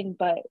exciting,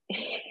 but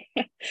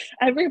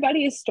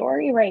everybody's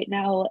story right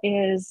now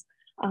is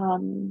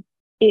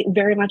it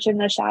very much in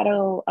the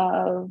shadow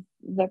of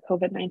the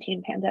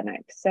COVID-19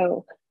 pandemic.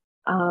 So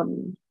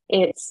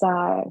it's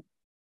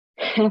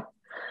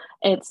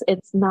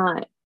it's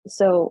not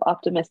so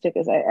optimistic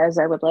as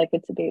I would like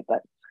it to be.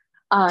 But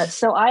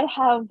so I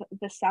have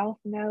the South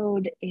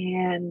Node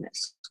in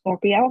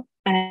Scorpio,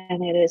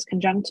 and it is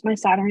conjunct my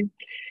Saturn,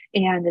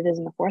 and it is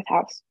in the fourth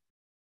house.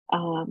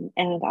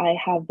 And I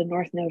have the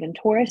North Node in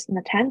Taurus in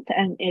the 10th,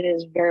 and it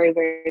is very,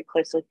 very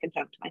closely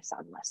conjunct my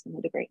Sun, less than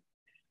a degree.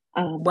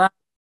 Wow.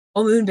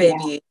 Full moon,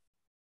 baby.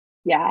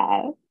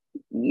 Yeah.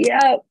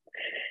 Yeah.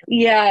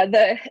 Yeah.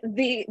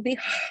 The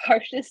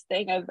harshest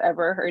thing I've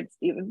ever heard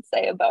Steven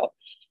say about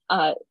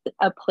a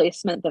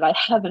placement that I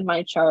have in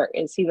my chart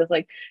is he was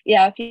like,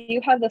 yeah, if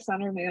you have the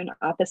Sun or Moon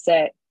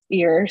opposite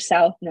your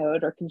South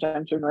Node or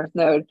conjunct your North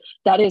Node,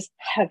 that is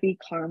heavy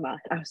karma.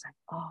 I was like,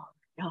 oh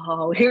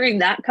no, hearing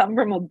that come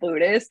from a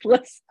Buddhist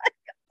was like,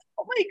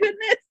 oh my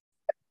goodness.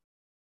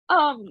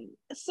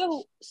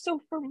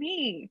 So for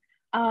me,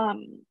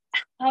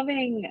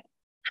 having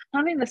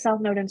the South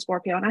Node in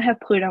Scorpio, and I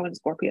have Pluto in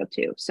Scorpio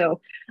too.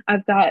 So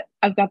I've got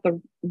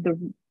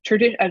the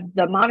tradition,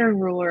 the modern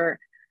ruler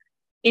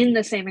in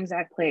the same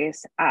exact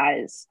place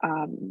as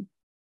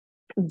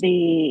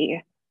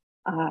the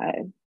uh,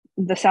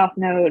 the South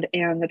Node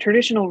and the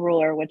traditional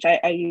ruler, which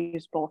I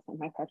use both in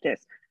my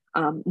practice.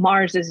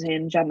 Mars is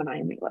in Gemini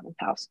in the 11th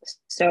house.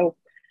 So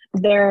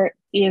there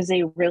is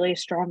a really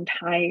strong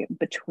tie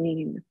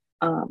between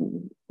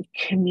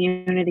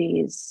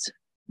communities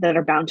that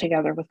are bound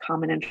together with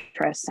common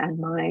interests and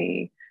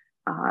my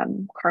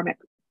karmic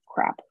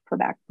crap, for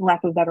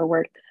lack of a better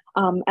word,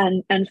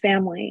 and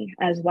family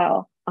as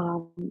well.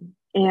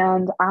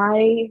 And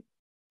I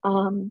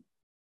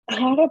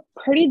had a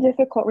pretty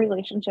difficult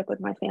relationship with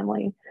my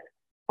family.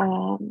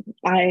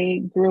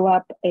 I grew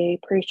up a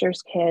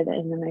preacher's kid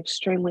in an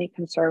extremely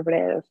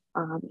conservative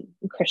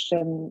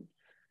Christian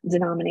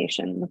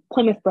denomination, the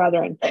Plymouth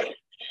Brethren.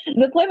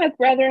 The Plymouth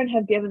Brethren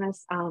have given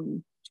us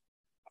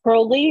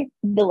Crowley,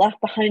 the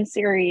Left Behind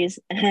series,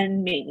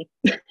 and me.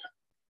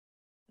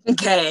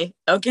 Okay.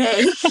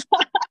 That's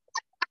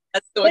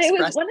so but it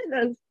was one of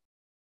those.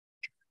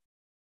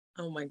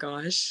 Oh my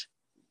gosh.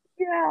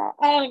 Yeah.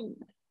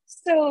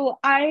 So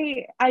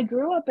I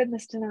grew up in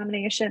this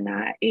denomination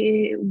that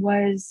it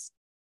was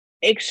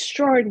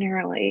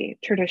extraordinarily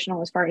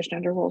traditional as far as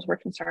gender roles were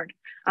concerned.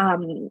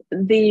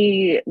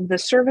 The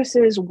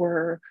services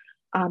were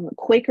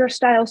Quaker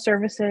style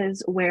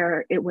services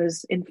where it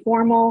was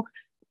informal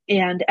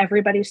and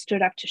everybody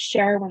stood up to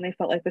share when they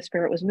felt like the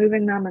spirit was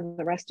moving them, and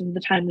the rest of the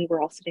time we were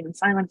all sitting in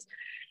silence.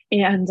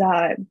 And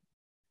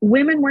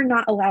women were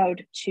not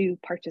allowed to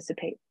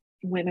participate.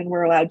 Women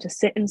were allowed to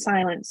sit in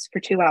silence for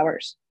 2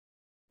 hours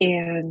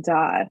and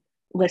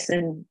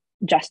listen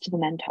just to the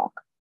men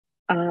talk.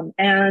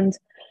 And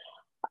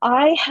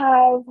I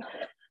have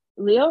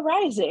Leo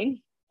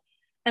rising,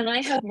 and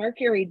I have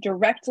Mercury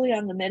directly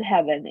on the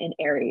midheaven in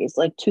Aries,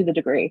 like to the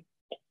degree.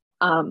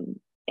 And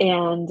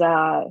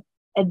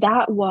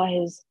that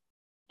was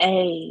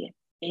a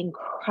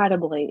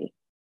incredibly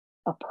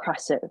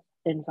oppressive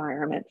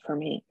environment for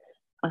me.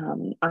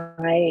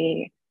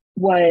 I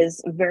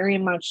was very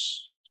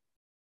much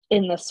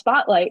in the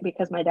spotlight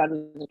because my dad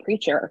was a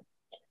preacher.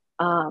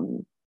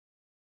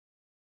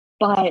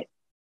 But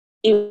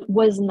it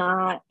was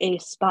not a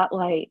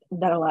spotlight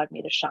that allowed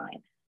me to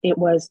shine. It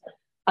was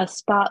a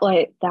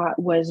spotlight that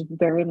was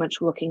very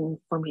much looking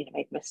for me to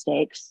make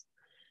mistakes.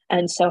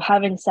 And so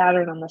having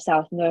Saturn on the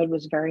South Node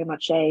was very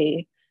much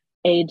a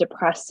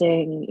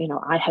depressing,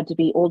 I had to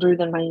be older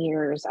than my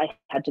years. I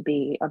had to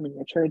be a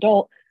mature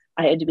adult.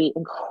 I had to be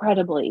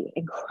incredibly,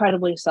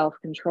 incredibly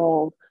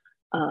self-controlled.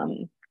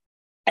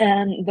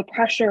 And the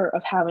pressure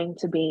of having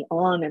to be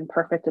on and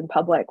perfect in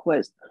public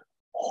was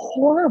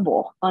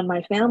horrible on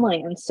my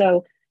family. And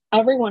so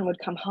everyone would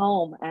come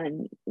home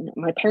and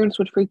my parents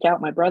would freak out,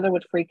 my brother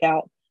would freak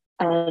out.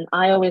 And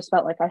I always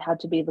felt like I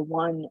had to be the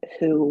one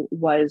who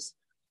was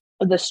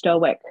the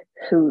stoic,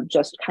 who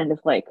just kind of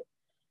like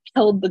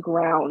held the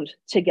ground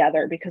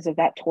together because of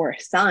that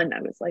Taurus sun.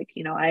 I was like,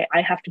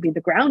 I have to be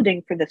the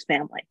grounding for this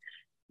family.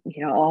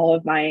 All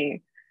of my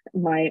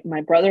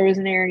brother was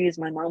an Aries,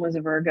 my mom was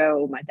a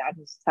Virgo, my dad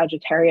was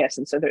Sagittarius.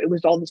 And so it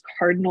was all this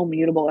cardinal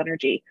mutable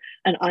energy.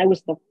 And I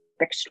was the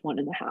fixed one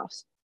in the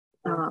house.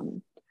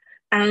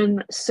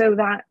 And so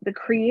that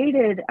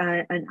created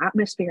an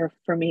atmosphere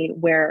for me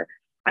where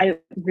I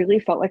really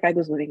felt like I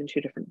was living in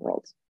two different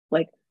worlds.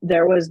 Like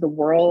there was the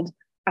world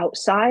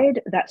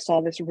outside that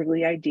saw this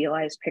really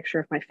idealized picture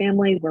of my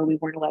family where we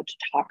weren't allowed to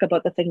talk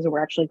about the things that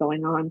were actually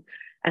going on.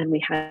 And we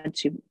had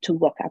to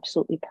look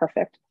absolutely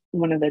perfect.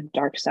 One of the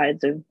dark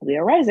sides of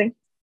Leo rising.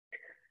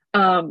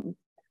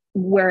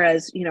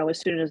 Whereas, as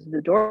soon as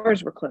the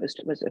doors were closed,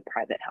 it was a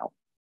private hell.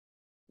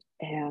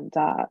 And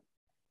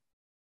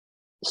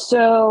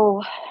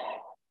so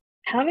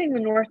having the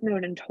North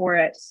Node in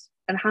Taurus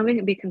and having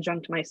it be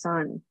conjunct my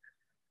sun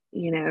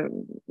you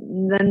know,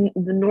 then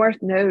the North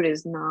Node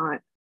is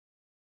not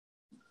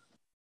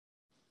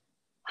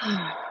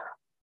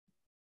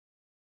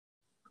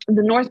the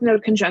North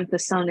Node conjunct the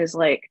sun is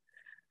like,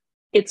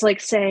 it's like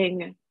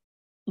saying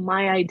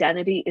my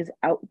identity is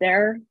out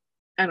there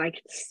and I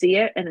can see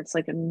it and it's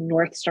like a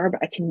North Star,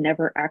 but I can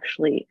never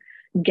actually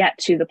get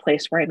to the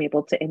place where I'm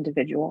able to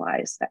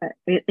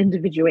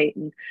individuate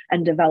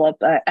and develop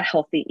a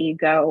healthy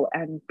ego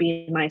and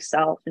be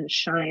myself and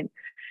shine.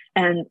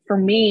 And for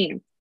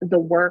me, the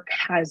work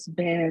has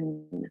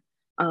been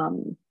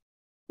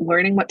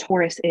learning what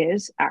Taurus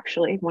is.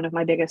 Actually, one of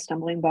my biggest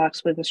stumbling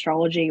blocks with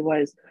astrology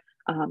was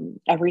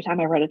every time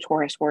I read a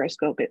Taurus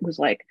horoscope, it was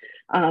like,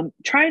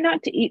 try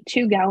not to eat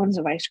 2 gallons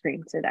of ice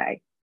cream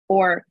today,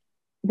 or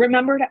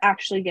remember to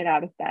actually get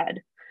out of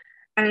bed.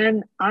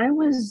 And I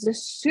was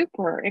this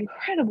super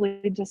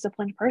incredibly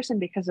disciplined person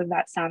because of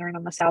that Saturn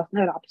on the South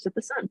Node opposite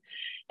the sun.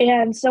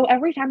 And so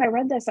every time I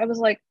read this, I was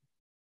like,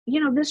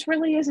 this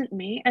really isn't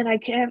me. And I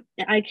can't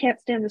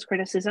stand this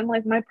criticism.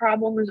 Like, my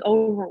problem is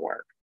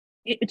overwork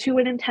to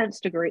an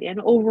intense degree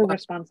and over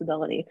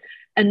responsibility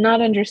and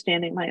not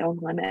understanding my own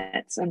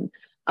limits.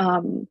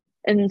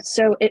 And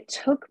so it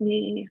took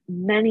me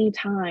many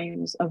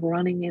times of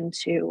running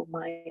into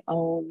my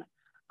own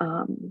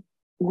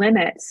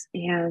limits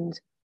and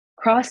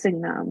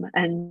crossing them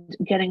and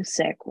getting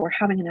sick or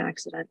having an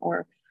accident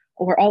or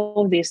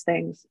all of these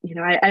things.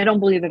 I don't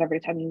believe that every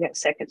time you get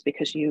sick it's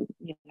because you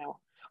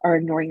are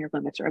ignoring your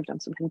limits or have done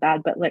something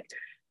bad, but like,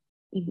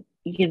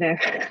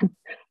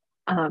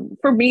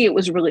 for me it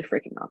was really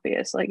freaking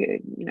obvious, like,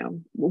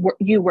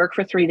 you work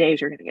for 3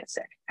 days, you're going to get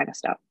sick kind of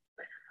stuff.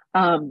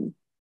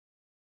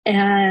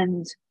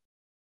 And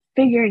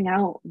figuring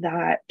out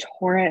that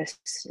Taurus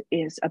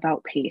is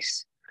about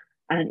peace,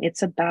 and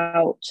it's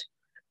about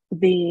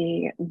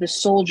the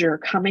soldier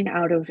coming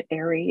out of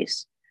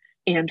Aries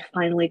and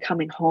finally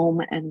coming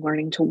home and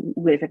learning to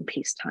live in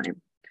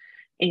peacetime.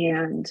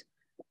 And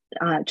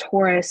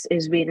Taurus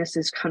is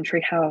Venus's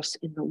country house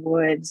in the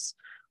woods,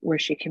 where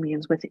she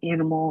communes with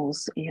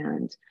animals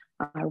and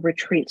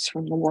retreats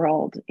from the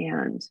world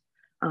and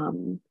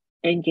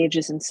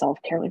engages in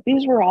self-care. Like,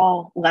 these were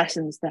all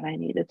lessons that I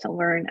needed to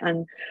learn.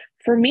 And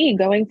for me,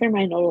 going through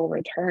my nodal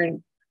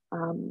return,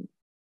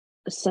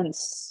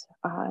 since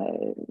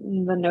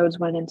the nodes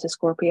went into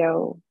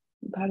Scorpio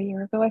about a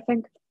year ago, I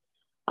think,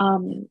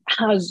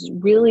 has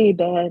really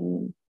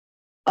been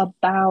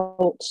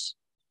about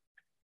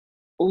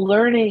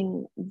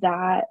learning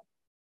that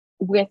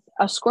with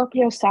a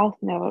Scorpio South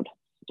node,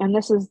 and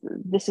this is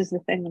the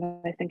thing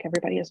that I think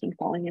everybody has been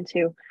falling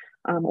into,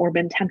 or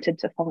been tempted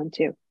to fall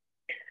into.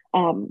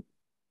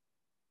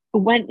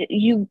 When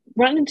you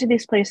run into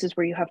these places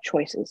where you have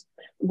choices,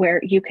 where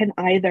you can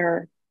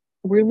either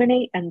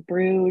ruminate and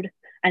brood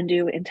and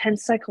do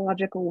intense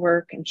psychological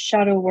work and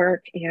shadow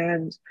work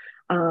and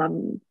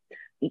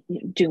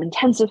do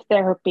intensive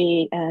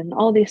therapy and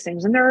all these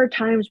things. And there are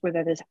times where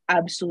that is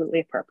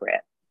absolutely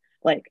appropriate.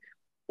 Like,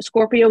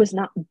 Scorpio is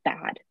not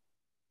bad.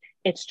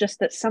 It's just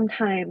that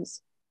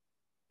sometimes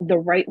the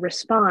right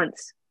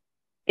response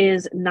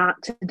is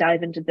not to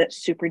dive into that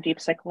super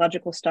deep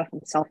psychological stuff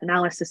and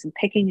self-analysis and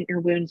picking at your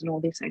wounds and all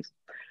these things.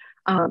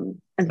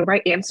 And the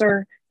right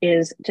answer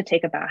is to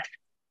take a bath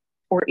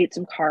or eat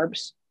some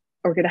carbs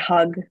or get a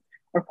hug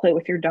or play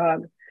with your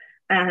dog.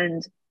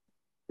 And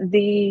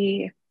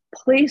the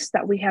place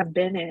that we have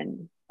been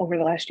in over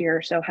the last year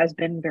or so has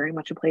been very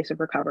much a place of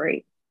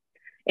recovery.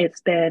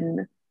 It's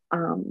been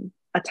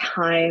a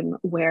time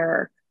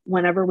where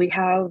whenever we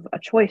have a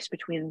choice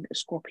between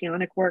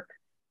Scorpionic work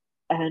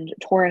and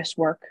Taurus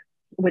work,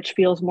 which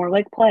feels more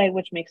like play,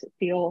 which makes it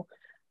feel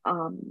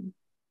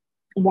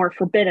more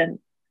forbidden,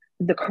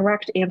 the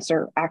correct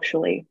answer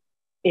actually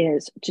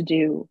is to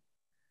do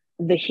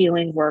the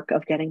healing work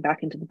of getting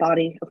back into the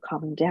body, of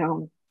calming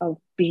down, of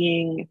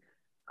being,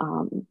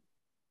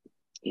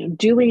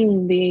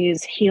 doing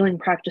these healing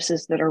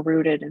practices that are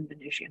rooted in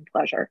Venusian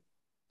pleasure.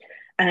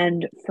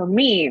 And for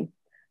me,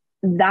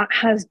 that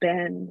has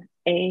been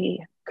a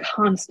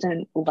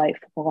constant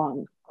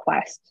lifelong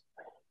quest.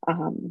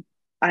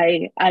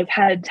 I've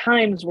had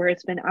times where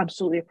it's been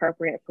absolutely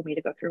appropriate for me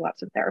to go through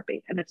lots of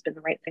therapy, and it's been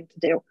the right thing to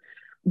do.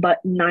 But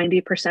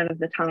 90% of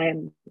the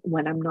time,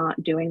 when I'm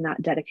not doing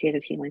that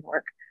dedicated healing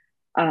work,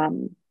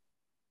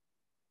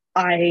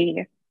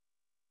 I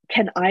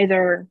can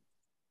either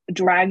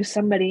drag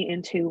somebody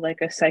into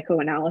like a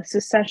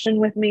psychoanalysis session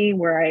with me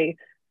where I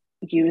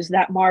use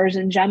that Mars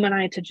and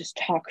Gemini to just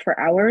talk for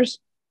hours,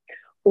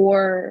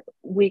 or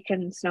we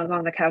can snuggle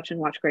on the couch and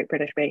watch Great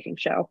British Baking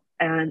Show.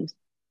 And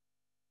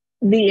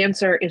the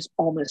answer is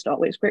almost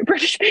always Great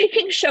British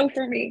Baking Show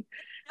for me.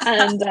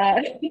 And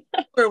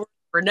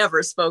we're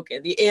never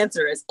spoken. The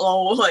answer is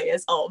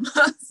always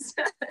almost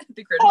the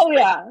British. Oh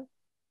yeah.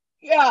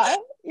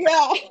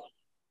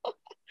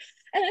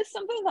 And it's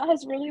something that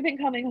has really been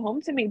coming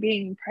home to me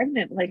being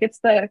pregnant. Like, it's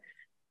I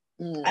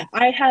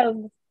have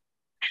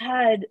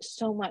had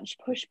so much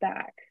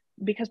pushback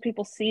because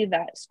people see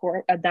that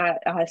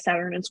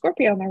Saturn and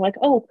Scorpio, and they're like,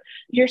 oh,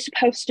 you're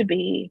supposed to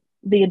be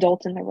the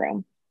adult in the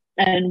room.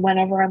 And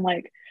whenever I'm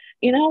like,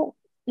 you know,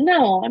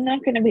 no, I'm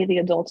not going to be the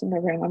adult in the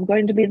room. I'm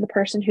going to be the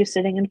person who's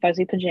sitting in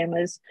fuzzy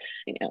pajamas,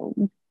 you know,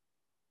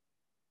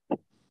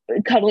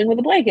 cuddling with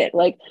a blanket.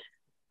 Like,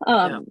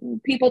 Yeah.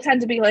 people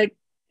tend to be like,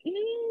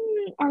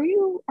 are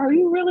you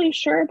really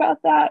sure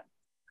about that?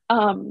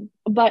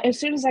 But as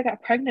soon as I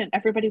got pregnant,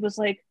 everybody was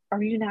like,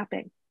 are you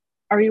napping?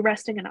 Are you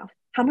resting enough?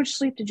 How much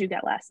sleep did you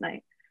get last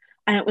night?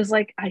 And it was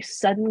like I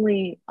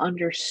suddenly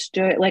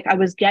understood, like I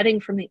was getting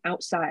from the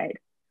outside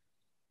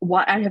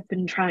what I have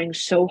been trying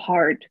so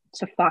hard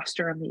to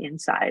foster on the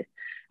inside.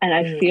 And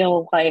I Mm.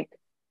 feel like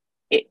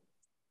it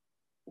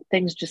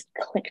things just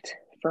clicked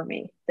for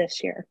me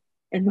this year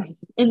in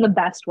the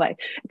best way.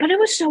 But it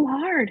was so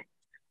hard.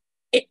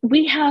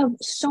 We have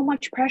so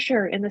much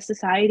pressure in the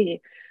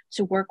society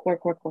to work,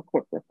 work, work, work,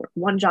 work, work, work.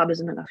 One job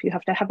isn't enough. You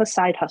have to have a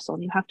side hustle,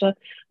 and you have to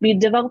be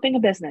developing a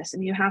business,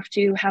 and you have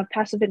to have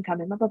passive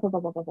income, and blah blah blah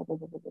blah blah blah blah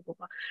blah blah blah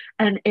blah.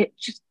 And it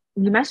just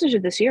the message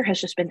of this year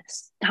has just been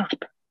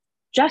stop,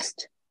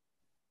 just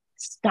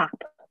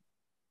stop.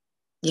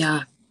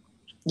 Yeah.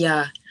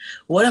 Yeah.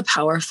 What a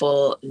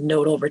powerful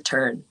nodal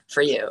return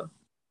for you.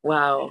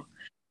 Wow.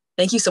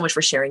 Thank you so much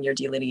for sharing your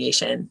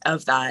delineation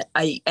of that.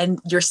 And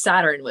your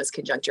Saturn was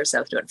conjunct your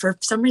South Node. For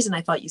some reason,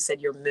 I thought you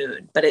said your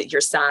Moon, but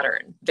your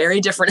Saturn, very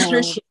different No,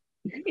 energy.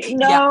 Yeah,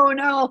 no,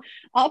 yeah,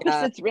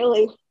 opposites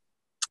really.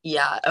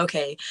 yeah.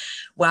 Okay,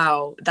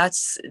 wow.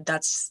 That's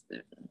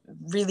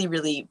really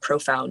really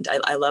profound.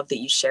 I love that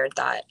you shared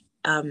that.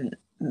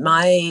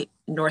 My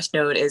North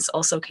Node is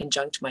also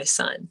conjunct my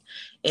Sun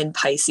in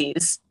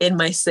Pisces in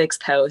my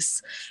sixth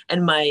house,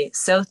 and my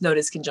South Node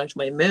is conjunct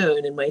my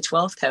Moon in my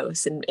 12th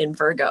house in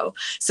Virgo.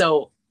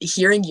 So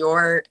hearing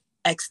you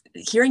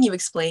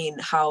explain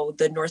how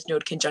the North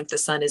Node conjunct the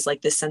Sun is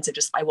like this sense of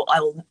just I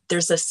will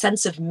there's a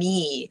sense of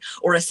me,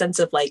 or a sense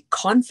of like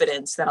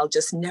confidence that I'll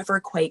just never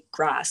quite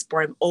grasp,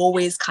 or I'm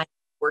always kind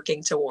of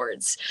working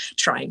towards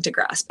trying to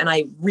grasp. And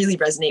I really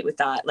resonate with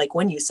that. Like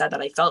when you said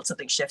that, I felt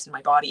something shift in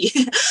my body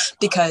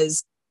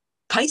because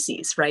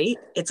Pisces, right?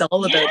 It's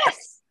all about that.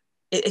 Yes.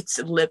 It's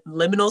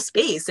liminal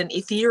space and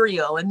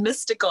ethereal and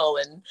mystical,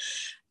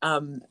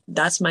 and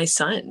that's my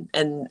Sun,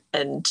 and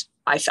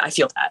I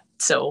feel that.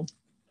 So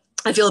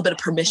I feel a bit of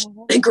permission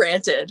Oh.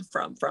 granted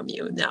from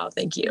you now.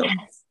 Thank you.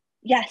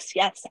 Yes.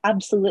 Yes,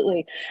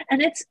 absolutely.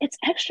 And it's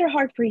extra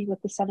hard for you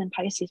with the Sun in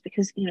Pisces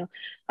because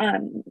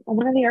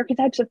one of the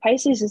archetypes of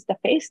Pisces is the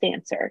face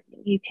dancer.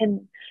 You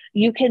can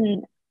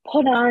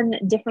put on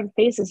different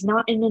faces,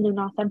 not in an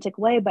authentic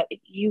way, but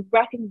you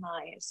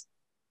recognize,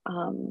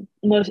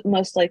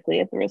 most likely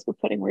at the risk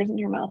of putting words in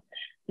your mouth,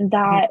 Mhm.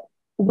 that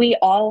we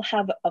all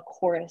have a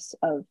chorus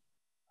of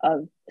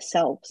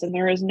selves, and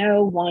there is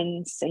no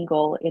one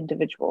single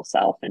individual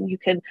self, and you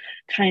can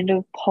kind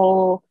of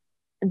pull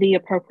the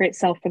appropriate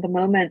self for the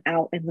moment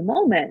out in the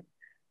moment.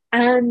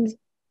 And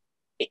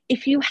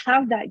if you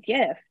have that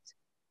gift,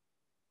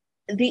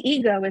 the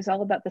ego is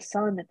all about the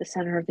sun at the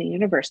center of the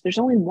universe. There's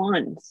only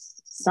one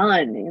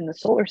sun in the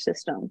solar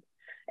system,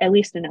 at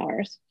least in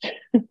ours.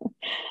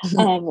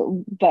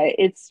 But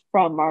it's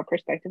from our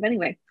perspective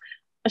anyway.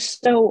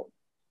 So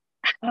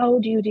how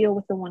do you deal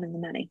with the one in the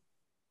many?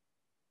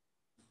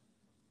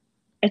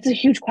 It's a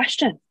huge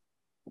question.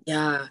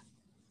 Yeah,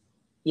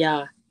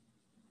 yeah.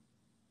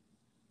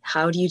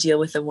 How do you deal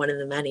with the one in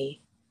the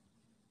many?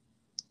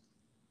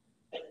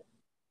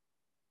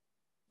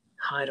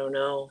 I don't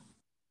know.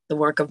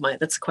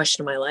 That's a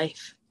question of my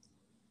life.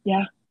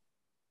 Yeah.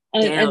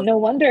 And Damn. no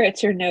wonder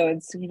it's your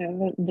nodes.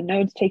 The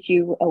nodes take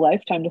you a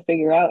lifetime to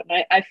figure out.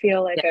 And I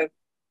feel like Yeah.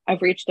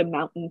 I've reached a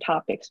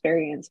mountaintop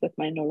experience with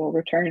my nodal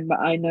return, but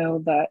I know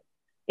that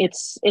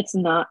it's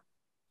not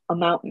a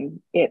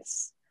mountain.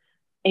 It's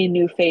a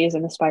new phase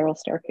in a spiral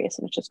staircase,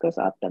 and it just goes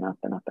up and up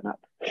and up and up.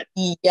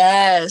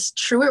 Yes,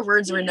 truer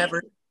words were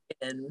never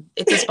spoken.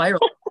 It's a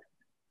spiral.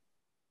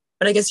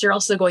 But I guess you're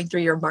also going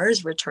through your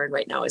Mars return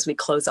right now as we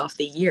close off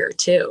the year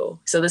too.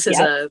 So this is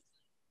Yep.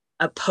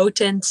 a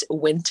potent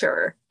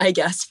winter, I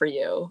guess, for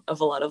you of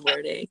a lot of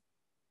learning.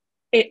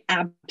 It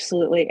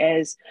absolutely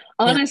is.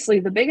 Yeah. Honestly,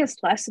 the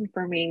biggest lesson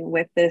for me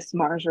with this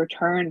Mars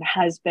return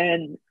has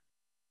been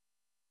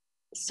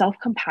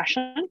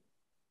self-compassion,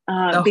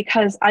 Oh,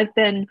 because I've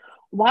been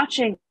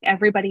watching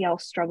everybody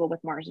else struggle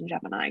with Mars and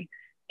Gemini,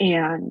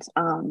 and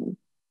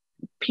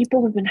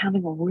people have been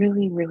having a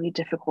really, really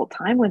difficult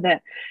time with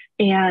it.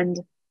 And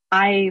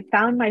I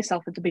found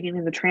myself at the beginning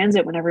of the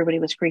transit when everybody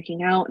was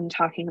freaking out and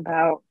talking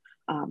about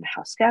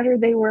how scattered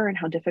they were and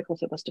how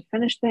difficult it was to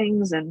finish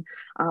things, and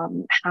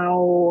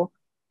how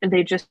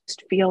they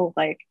just feel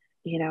like,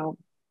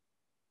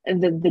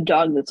 the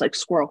dog that's like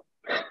squirrel.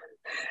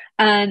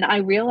 And I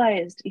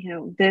realized,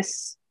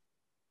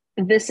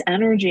 this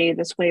energy,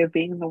 this way of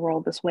being in the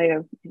world, this way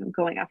of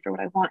going after what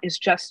I want is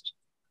just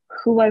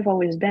who I've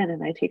always been,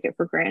 and I take it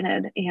for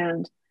granted.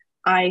 And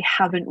I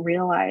haven't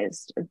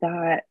realized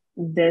that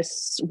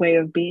this way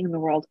of being in the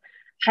world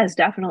has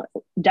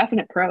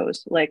definite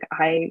pros. Like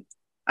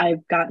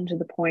I've gotten to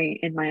the point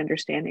in my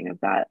understanding of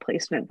that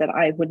placement that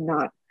I would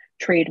not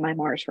trade my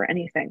Mars for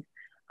anything.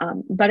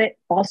 But it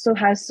also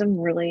has some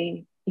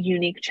really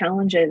unique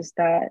challenges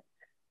that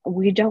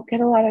we don't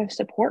get a lot of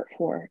support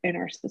for in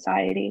our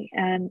society.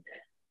 And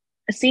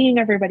seeing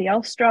everybody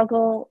else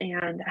struggle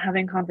and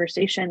having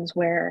conversations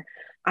where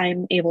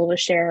I'm able to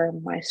share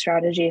my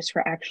strategies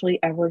for actually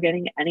ever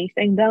getting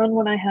anything done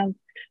when I have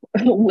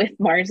with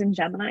Mars and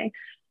Gemini,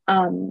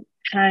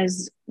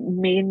 has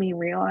made me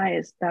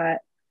realize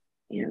that,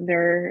 you know,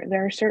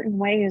 there are certain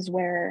ways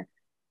where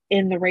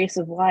in the race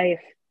of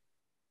life,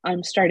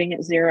 I'm starting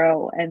at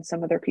 0 and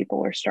some other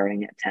people are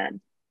starting at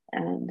 10.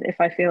 And if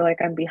I feel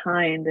like I'm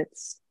behind,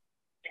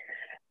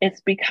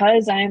 it's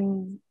because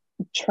I'm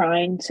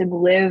trying to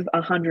live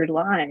 100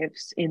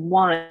 lives in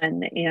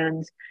one,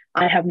 and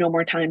I have no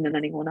more time than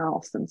anyone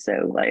else. And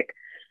so, like,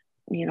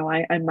 you know,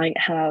 I might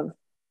have,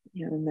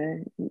 you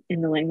know,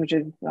 in the language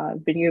of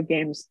video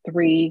games,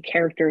 3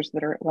 characters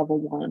that are at level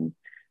 1,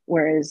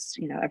 whereas,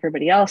 you know,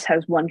 everybody else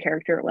has 1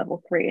 character at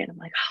level 3, and I'm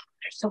like, oh,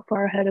 they're so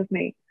far ahead of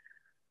me.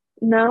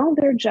 No,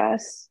 they're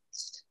just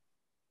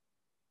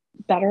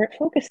better at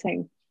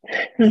focusing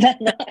than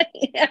I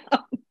am.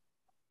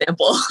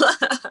 Example.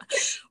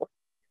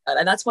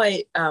 And that's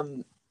why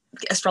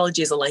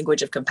astrology is a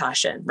language of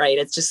compassion, right?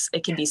 It's just,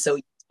 it can be so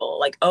useful.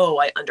 Like, oh,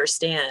 I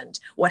understand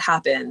what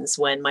happens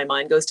when my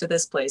mind goes to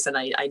this place, and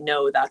I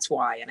know that's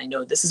why, and I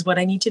know this is what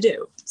I need to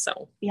do.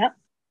 So yep,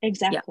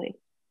 exactly.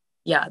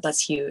 Yeah,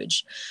 that's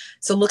huge.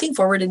 So looking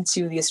forward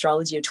into the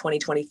astrology of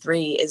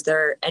 2023, is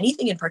there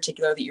anything in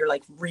particular that you're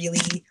like really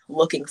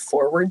looking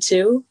forward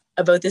to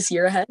about this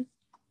year ahead?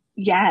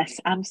 Yes,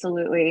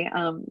 absolutely.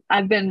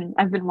 I've been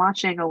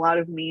watching a lot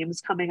of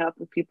memes coming up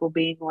with people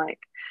being like,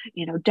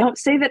 you know, don't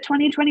say that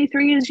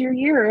 2023 is your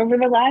year. Over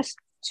the last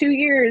 2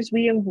 years,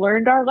 we have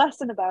learned our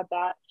lesson about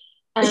that.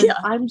 And Yeah.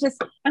 I'm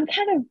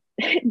kind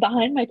of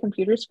behind my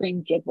computer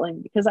screen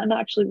giggling because I'm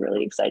actually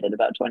really excited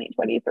about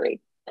 2023.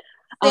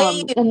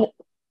 Same. And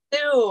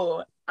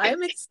too.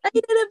 I'm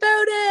excited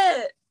about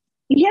it.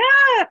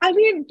 Yeah, I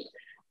mean,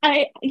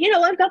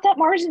 I've got that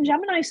Mars and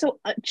Gemini, so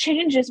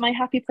change is my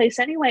happy place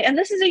anyway. And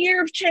this is a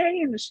year of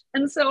change.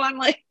 And so I'm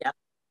like, yeah.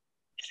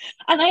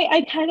 And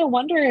I kind of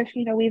wonder if,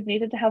 you know, we've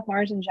needed to have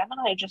Mars and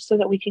Gemini just so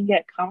that we can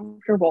get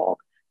comfortable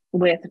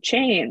with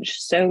change,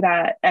 so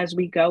that as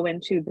we go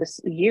into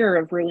this year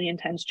of really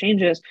intense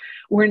changes,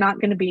 we're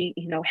not going to be,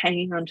 you know,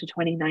 hanging on to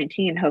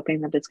 2019,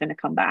 hoping that it's going to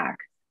come back.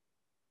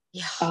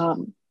 Yeah.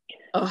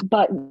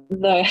 But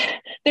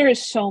there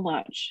is so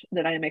much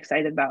that I am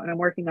excited about, and I'm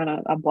working on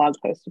a blog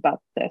post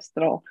about this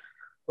that'll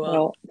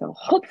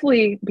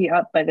hopefully be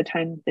up by the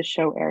time this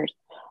show airs.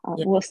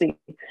 Yeah. We'll see.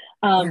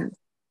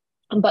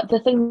 But the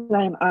thing that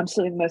I'm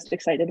absolutely most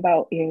excited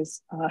about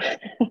is,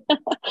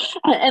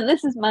 and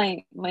this is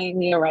my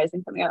Leo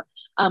rising coming up,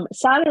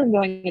 Saturn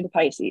going into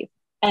Pisces.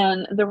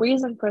 And the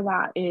reason for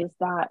that is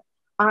that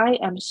I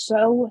am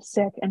so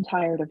sick and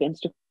tired of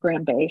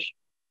Instagram beige.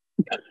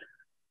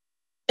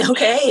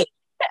 Okay.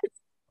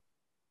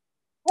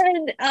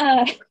 And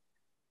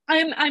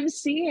I'm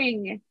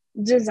seeing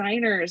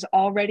designers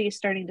already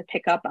starting to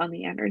pick up on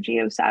the energy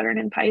of Saturn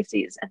and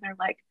Pisces, and they're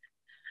like,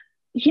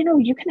 you know,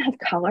 you can have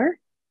color.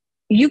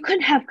 You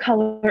can have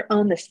color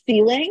on the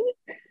ceiling.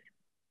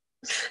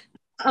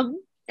 And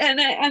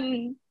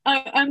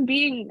I'm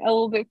being a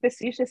little bit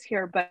facetious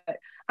here, but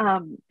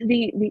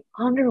the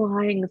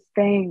underlying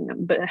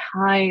thing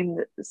behind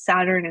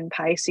Saturn and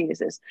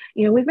Pisces is,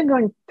 you know, we've been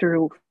going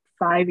through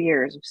 5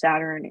 years of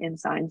Saturn in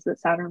signs that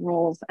Saturn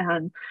rules,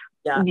 and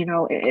you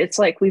know, it's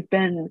like we've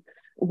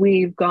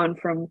gone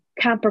from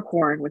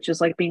Capricorn, which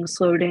is like being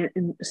snowed in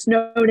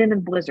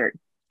and blizzard,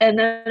 and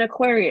then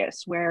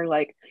Aquarius, where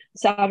like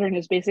Saturn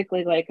is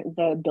basically like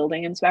the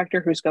building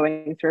inspector who's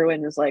going through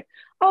and is like,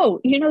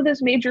 oh, you know,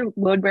 this major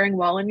load-bearing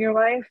wall in your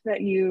life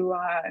that you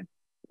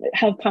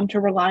have come to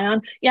rely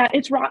on, yeah,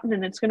 it's rotten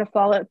and it's going to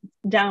fall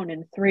down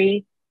in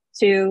 3,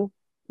 2,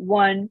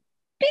 1.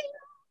 Bing!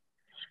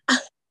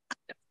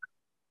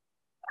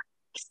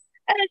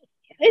 And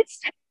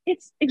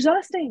it's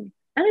exhausting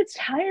and it's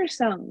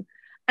tiresome.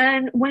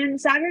 And when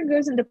Saturn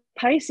goes into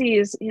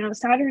Pisces, you know,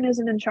 Saturn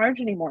isn't in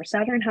charge anymore.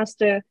 Saturn has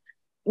to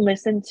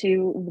listen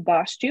to the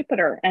boss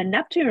Jupiter, and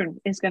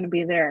Neptune is going to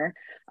be there,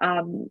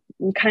 kind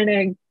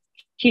of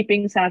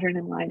keeping Saturn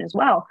in line as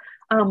well.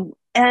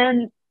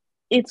 And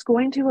it's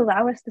going to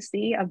allow us to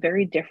see a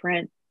very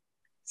different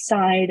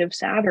side of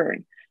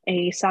Saturn,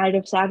 a side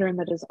of Saturn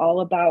that is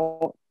all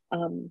about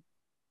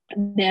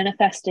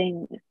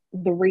manifesting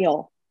the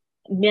real,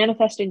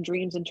 manifesting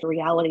dreams into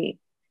reality,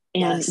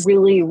 and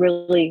really,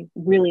 really,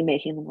 really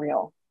making them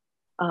real,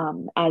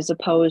 as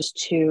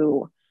opposed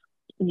to,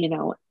 you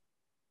know,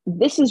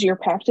 this is your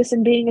practice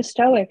in being a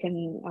stoic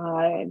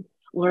and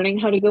learning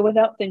how to go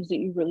without things that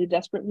you really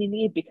desperately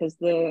need because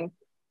the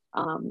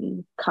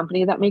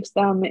company that makes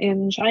them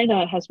in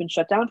China has been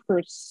shut down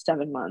for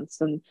 7 months.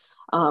 And,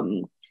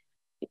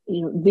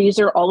 you know, these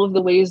are all of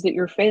the ways that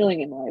you're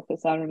failing in life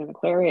with Saturn and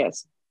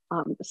Aquarius.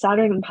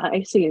 Saturn and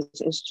Pisces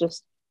is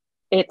just,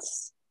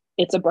 it's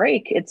a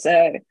break. It's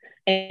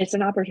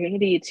an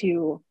opportunity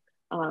to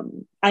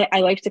I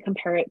like to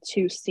compare it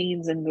to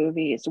scenes in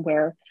movies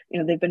where, you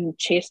know, they've been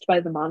chased by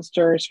the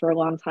monsters for a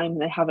long time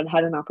and they haven't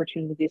had an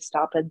opportunity to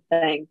stop and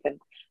think and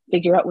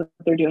figure out what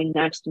they're doing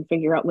next and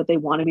figure out what they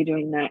want to be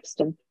doing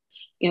next. And,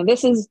 you know,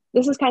 this is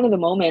kind of the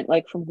moment,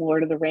 like from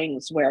Lord of the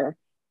Rings, where,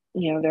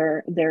 you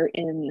know, they're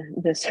in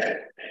this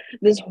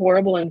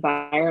horrible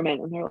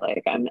environment and they're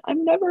like,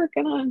 I'm never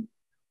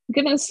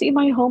gonna see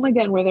my home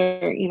again, where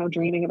they're, you know,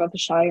 dreaming about the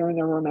Shire and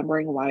they're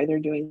remembering why they're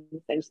doing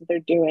the things that they're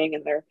doing,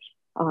 and they're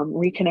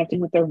reconnecting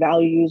with their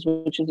values,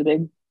 which is a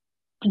big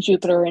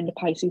Jupiter into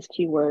Pisces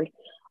keyword.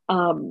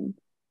 And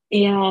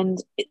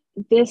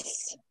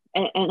this,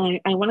 and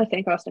I want to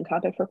thank Austin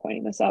Cotta for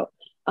pointing this out.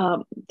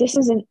 This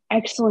is an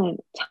excellent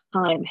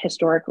time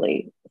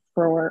historically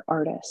for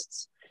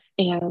artists,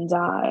 and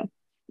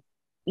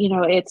you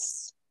know,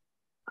 it's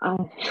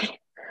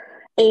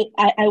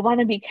I want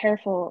to be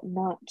careful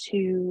not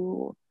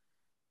to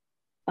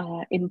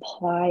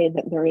imply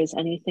that there is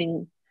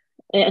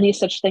any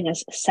such thing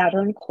as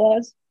Saturn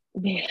clause,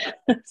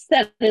 because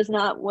that is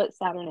not what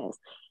Saturn is.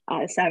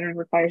 Saturn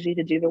requires you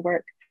to do the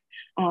work.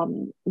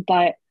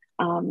 But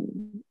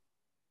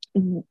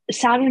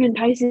Saturn in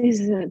Pisces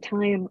is a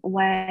time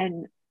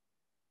when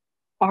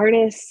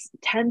artists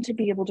tend to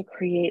be able to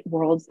create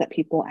worlds that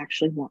people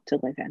actually want to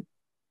live in.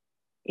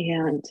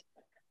 And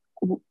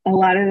a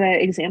lot of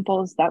the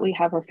examples that we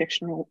have are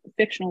fictional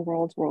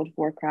worlds, World of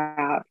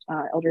Warcraft,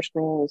 Elder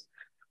Scrolls,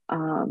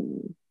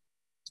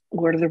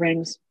 Lord of the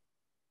Rings.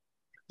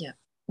 Yeah.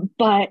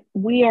 But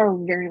we are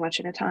very much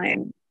in a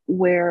time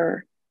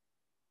where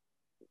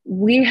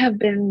we have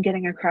been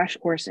getting a crash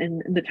course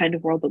in the kind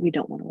of world that we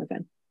don't want to live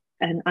in.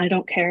 And I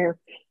don't care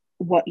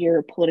what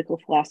your political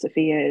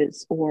philosophy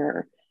is,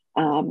 or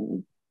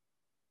you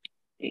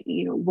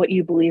know, what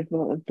you believe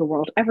of the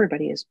world.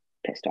 Everybody is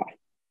pissed off.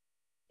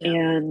 Yeah.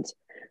 And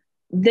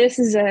this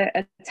is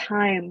a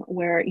time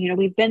where, you know,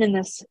 we've been in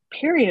this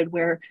period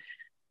where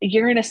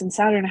Uranus and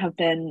Saturn have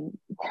been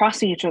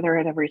crossing each other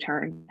at every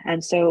turn.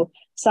 And so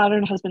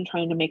Saturn has been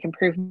trying to make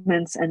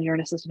improvements and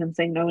Uranus has been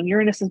saying no, and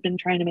Uranus has been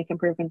trying to make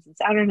improvements and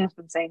Saturn has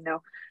been saying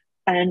no.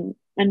 And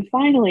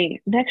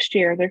finally, next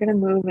year, they're going to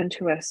move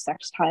into a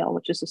sextile,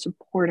 which is a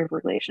supportive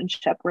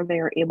relationship where they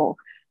are able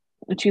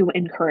to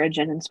encourage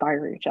and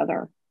inspire each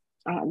other.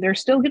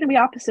 There's still going to be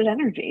opposite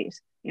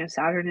energies. You know,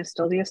 Saturn is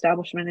still the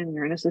establishment and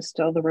Uranus is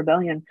still the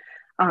rebellion.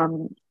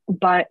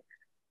 But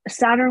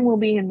Saturn will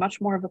be in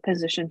much more of a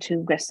position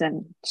to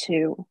listen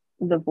to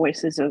the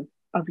voices of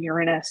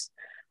Uranus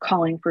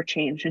calling for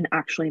change and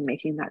actually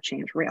making that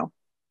change real.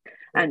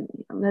 And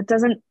that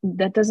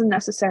doesn't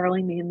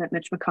necessarily mean that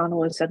Mitch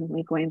McConnell is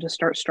suddenly going to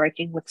start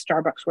striking with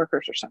Starbucks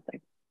workers or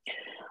something.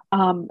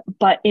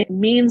 But it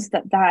means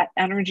that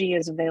energy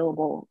is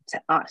available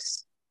to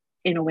us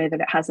in a way that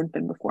it hasn't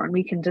been before. And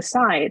we can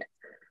decide,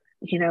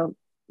 you know,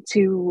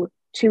 to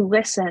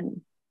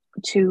listen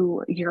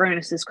to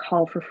Uranus's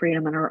call for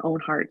freedom in our own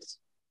hearts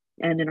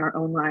and in our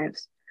own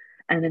lives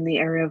and in the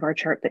area of our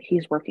chart that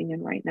he's working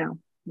in right now,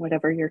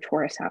 whatever your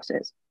Taurus house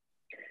is.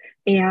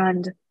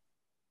 And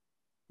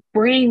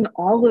bring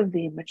all of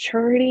the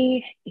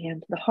maturity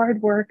and the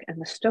hard work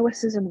and the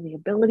stoicism and the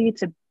ability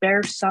to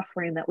bear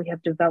suffering that we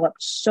have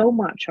developed so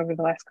much over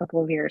the last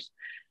couple of years.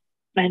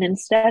 And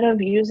instead of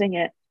using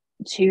it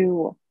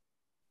to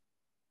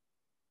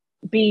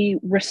be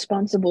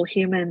responsible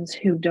humans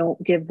who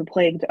don't give the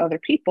plague to other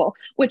people,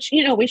 which,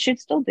 you know, we should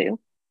still do,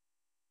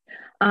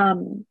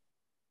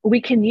 we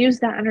can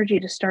use that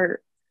energy to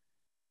start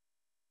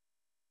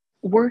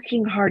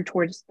working hard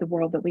towards the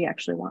world that we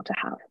actually want to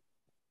have.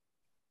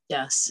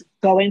 Yes.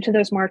 Going to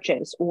those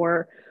marches,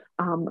 or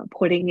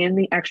putting in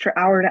the extra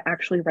hour to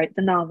actually write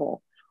the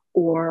novel,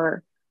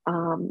 or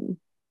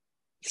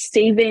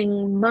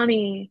saving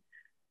money,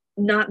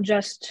 not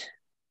just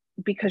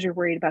because you're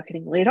worried about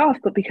getting laid off,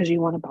 but because you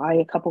want to buy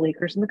a couple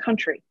acres in the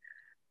country.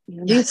 You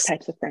know, these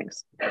types of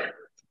things.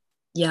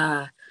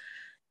 Yeah.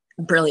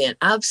 Brilliant.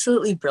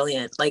 Absolutely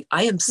brilliant. Like,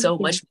 I am so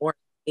much more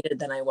excited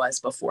than I was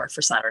before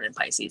for Saturn and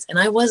Pisces. And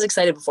I was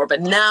excited before, but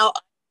now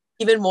I'm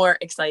even more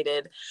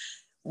excited.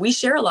 We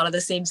share a lot of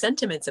the same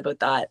sentiments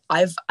about that.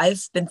 I've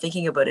been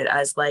thinking about it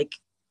as like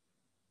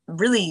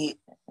really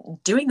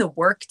doing the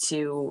work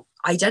to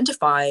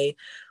identify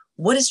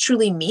what is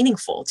truly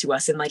meaningful to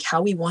us and like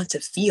how we want to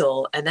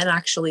feel, and then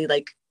actually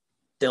like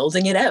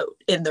building it out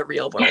in the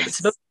real world. Yes. It's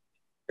about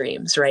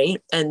dreams,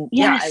 right? And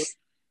yes. Yeah, I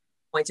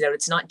pointed out,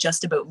 it's not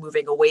just about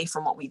moving away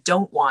from what we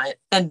don't want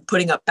and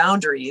putting up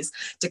boundaries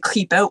to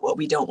keep out what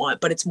we don't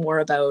want, but it's more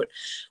about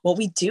what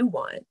we do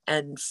want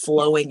and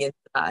flowing into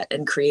that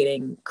and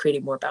creating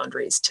more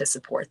boundaries to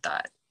support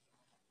that.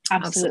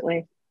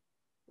 Absolutely.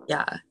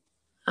 Yeah,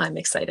 I'm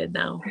excited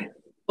now.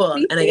 Well,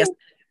 and I guess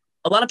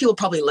a lot of people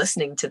probably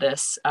listening to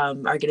this are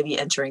going to be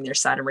entering their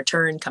Saturn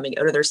return, coming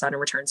out of their Saturn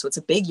return. So it's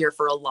a big year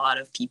for a lot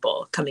of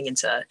people coming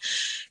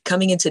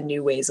into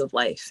new ways of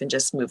life and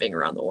just moving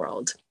around the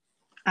world.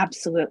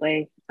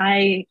 Absolutely.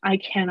 I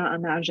cannot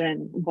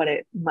imagine what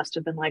it must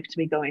have been like to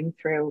be going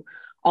through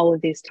all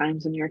of these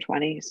times in your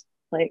 20s.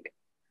 Like,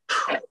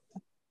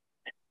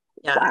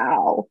 yeah.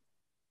 Wow.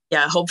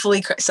 Yeah,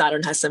 hopefully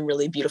Saturn has some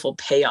really beautiful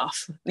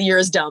payoff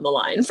years down the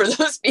line for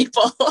those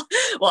people.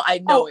 Well, I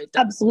know it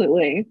does.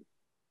 Absolutely.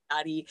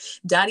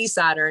 Daddy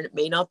Saturn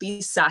may not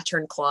be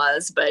Saturn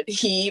Claus, but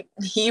he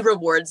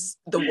rewards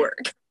the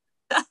work.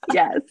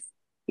 Yes.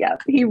 Yeah,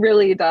 he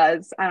really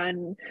does.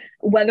 And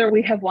whether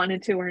we have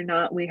wanted to or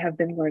not, we have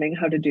been learning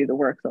how to do the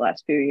work the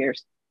last few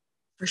years.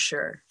 For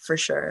sure. For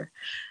sure.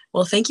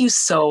 Well, thank you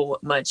so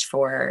much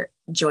for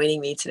joining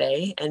me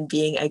today and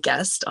being a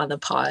guest on the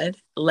pod.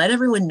 Let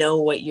everyone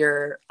know what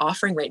you're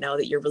offering right now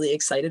that you're really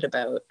excited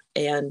about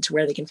and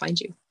where they can find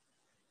you.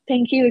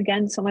 Thank you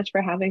again so much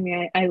for having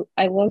me.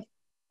 I love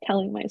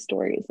telling my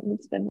stories, and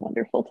it's been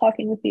wonderful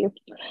talking with you.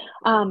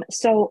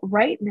 So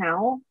right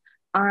now,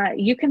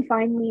 you can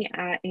find me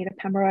at Ada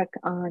Pembroke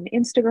on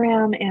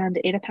Instagram and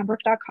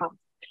adapembroke.com.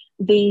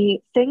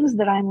 The things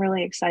that I'm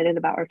really excited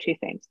about are two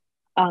things.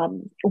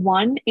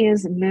 One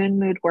is Moon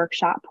Mood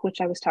Workshop,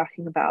 which I was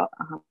talking about.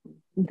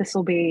 This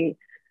will be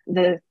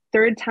the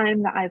third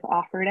time that I've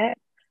offered it.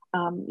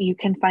 You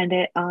can find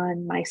it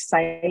on my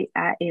site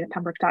at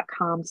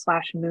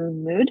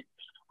adapembroke.com/moonmood.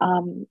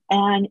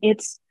 And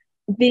it's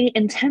the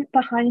intent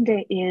behind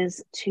it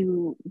is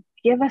to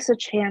give us a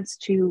chance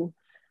to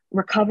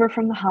recover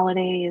from the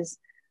holidays,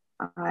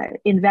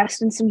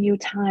 invest in some you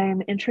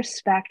time,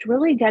 introspect,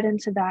 really get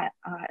into that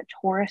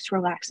Taurus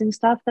relaxing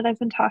stuff that I've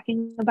been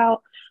talking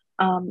about,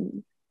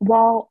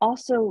 while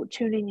also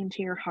tuning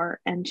into your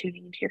heart and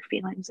tuning into your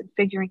feelings and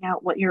figuring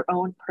out what your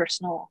own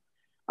personal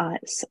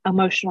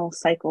emotional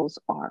cycles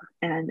are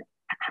and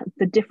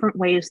the different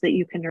ways that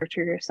you can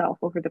nurture yourself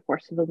over the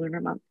course of the lunar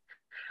month.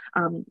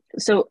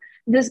 So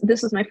this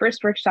is my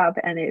first workshop,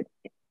 and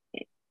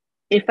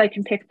if I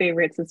can pick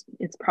favorites,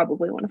 it's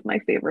probably one of my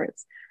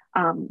favorites.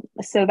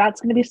 So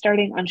that's going to be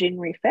starting on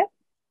January 5th.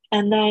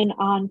 And then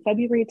on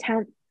February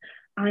 10th,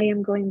 I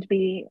am going to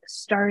be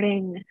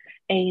starting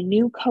a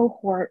new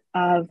cohort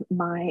of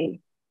my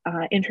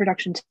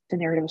Introduction to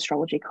Narrative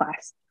Astrology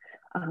class.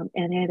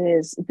 And it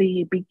is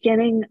the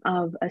beginning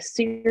of a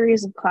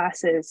series of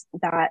classes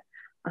that,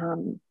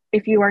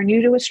 if you are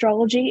new to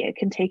astrology, it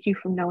can take you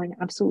from knowing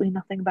absolutely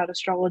nothing about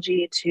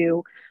astrology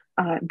to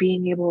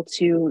being able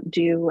to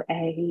do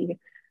a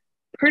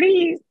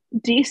pretty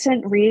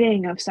decent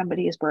reading of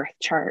somebody's birth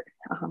chart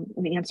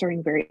and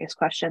answering various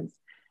questions.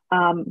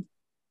 And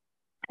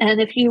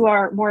if you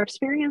are more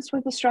experienced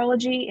with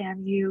astrology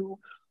and you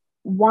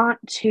want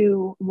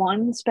to,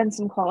 one, spend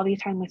some quality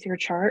time with your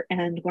chart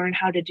and learn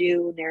how to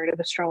do narrative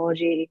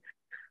astrology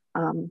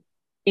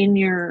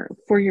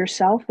for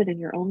yourself and in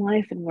your own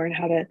life, and learn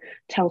how to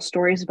tell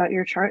stories about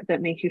your chart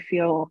that make you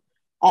feel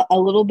a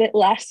little bit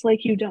less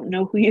like you don't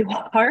know who you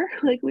are,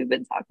 like we've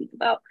been talking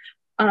about.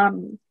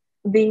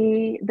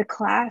 The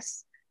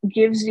class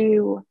gives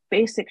you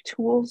basic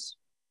tools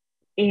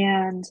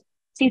and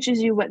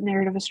teaches you what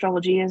narrative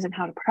astrology is and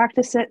how to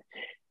practice it.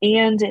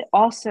 And it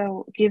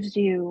also gives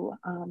you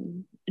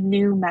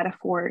new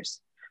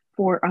metaphors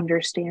for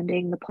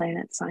understanding the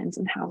planet signs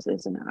and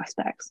houses and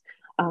aspects.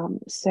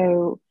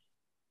 So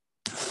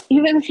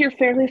even if you're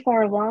fairly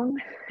far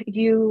along,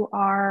 you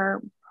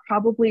are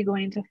probably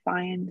going to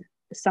find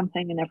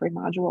something in every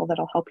module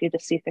that'll help you to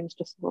see things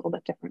just a little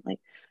bit differently.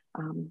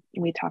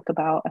 We talk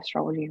about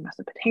astrology in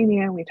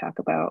Mesopotamia, we talk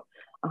about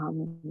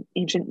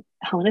ancient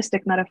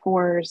Hellenistic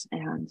metaphors,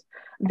 and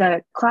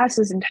the class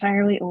is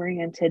entirely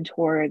oriented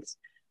towards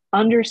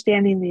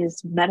understanding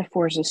these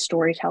metaphors as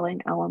storytelling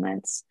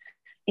elements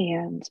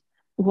and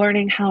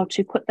learning how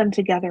to put them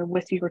together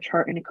with your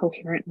chart in a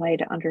coherent way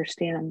to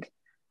understand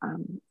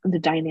the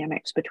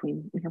dynamics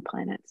between your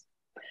planets.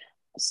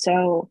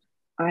 So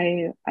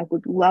I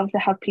would love to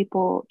have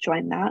people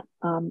join that.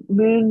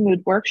 Moon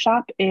Mood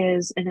Workshop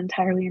is an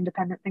entirely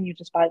independent thing. You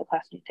just buy the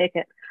class and you take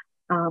it.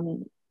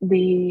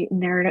 The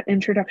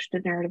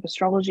Introduction to Narrative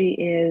Astrology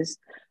is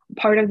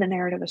part of the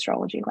Narrative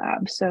Astrology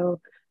Lab.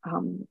 So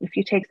if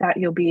you take that,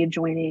 you'll be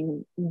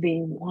joining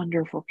the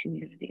wonderful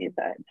community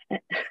that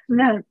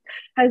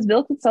has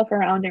built itself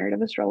around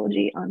narrative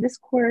astrology on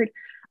Discord.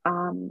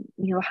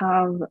 You'll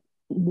have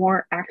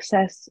more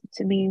access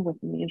to me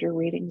with major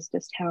readings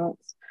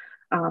discounts.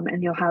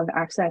 And you'll have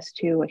access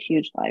to a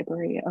huge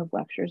library of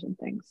lectures and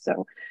things.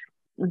 So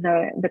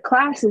the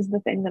class is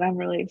the thing that I'm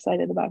really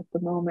excited about at the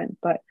moment,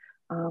 but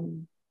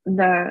the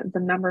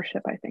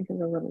membership, I think, is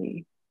a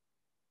really,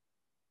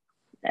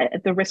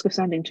 at the risk of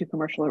sounding too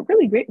commercial, a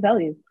really great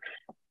value.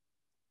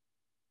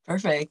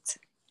 Perfect.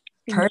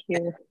 Thank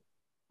you.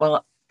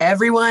 Well,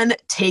 everyone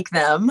take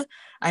them.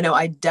 I know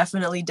I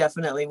definitely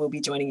will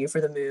be joining you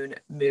for the Moon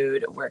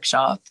Mood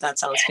Workshop. That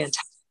sounds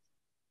fantastic.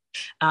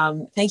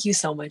 Thank you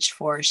so much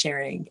for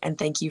sharing, and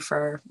thank you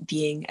for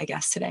being a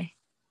guest today.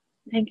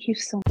 Thank you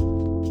so much.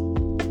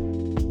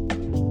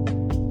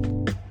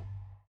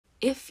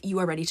 If you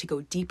are ready to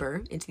go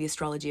deeper into the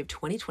astrology of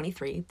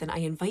 2023, then I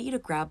invite you to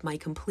grab my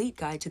complete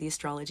guide to the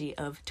astrology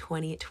of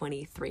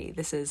 2023.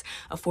 This is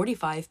a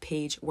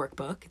 45-page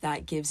workbook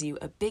that gives you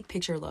a big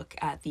picture look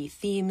at the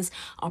themes,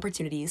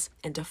 opportunities,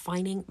 and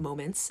defining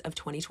moments of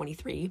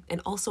 2023,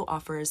 and also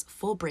offers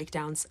full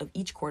breakdowns of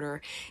each quarter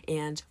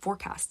and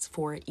forecasts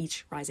for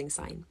each rising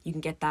sign. You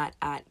can get that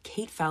at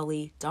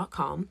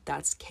kaitfowlie.com.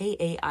 That's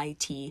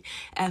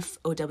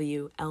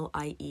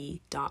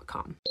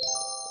KAITFOWLIE.com.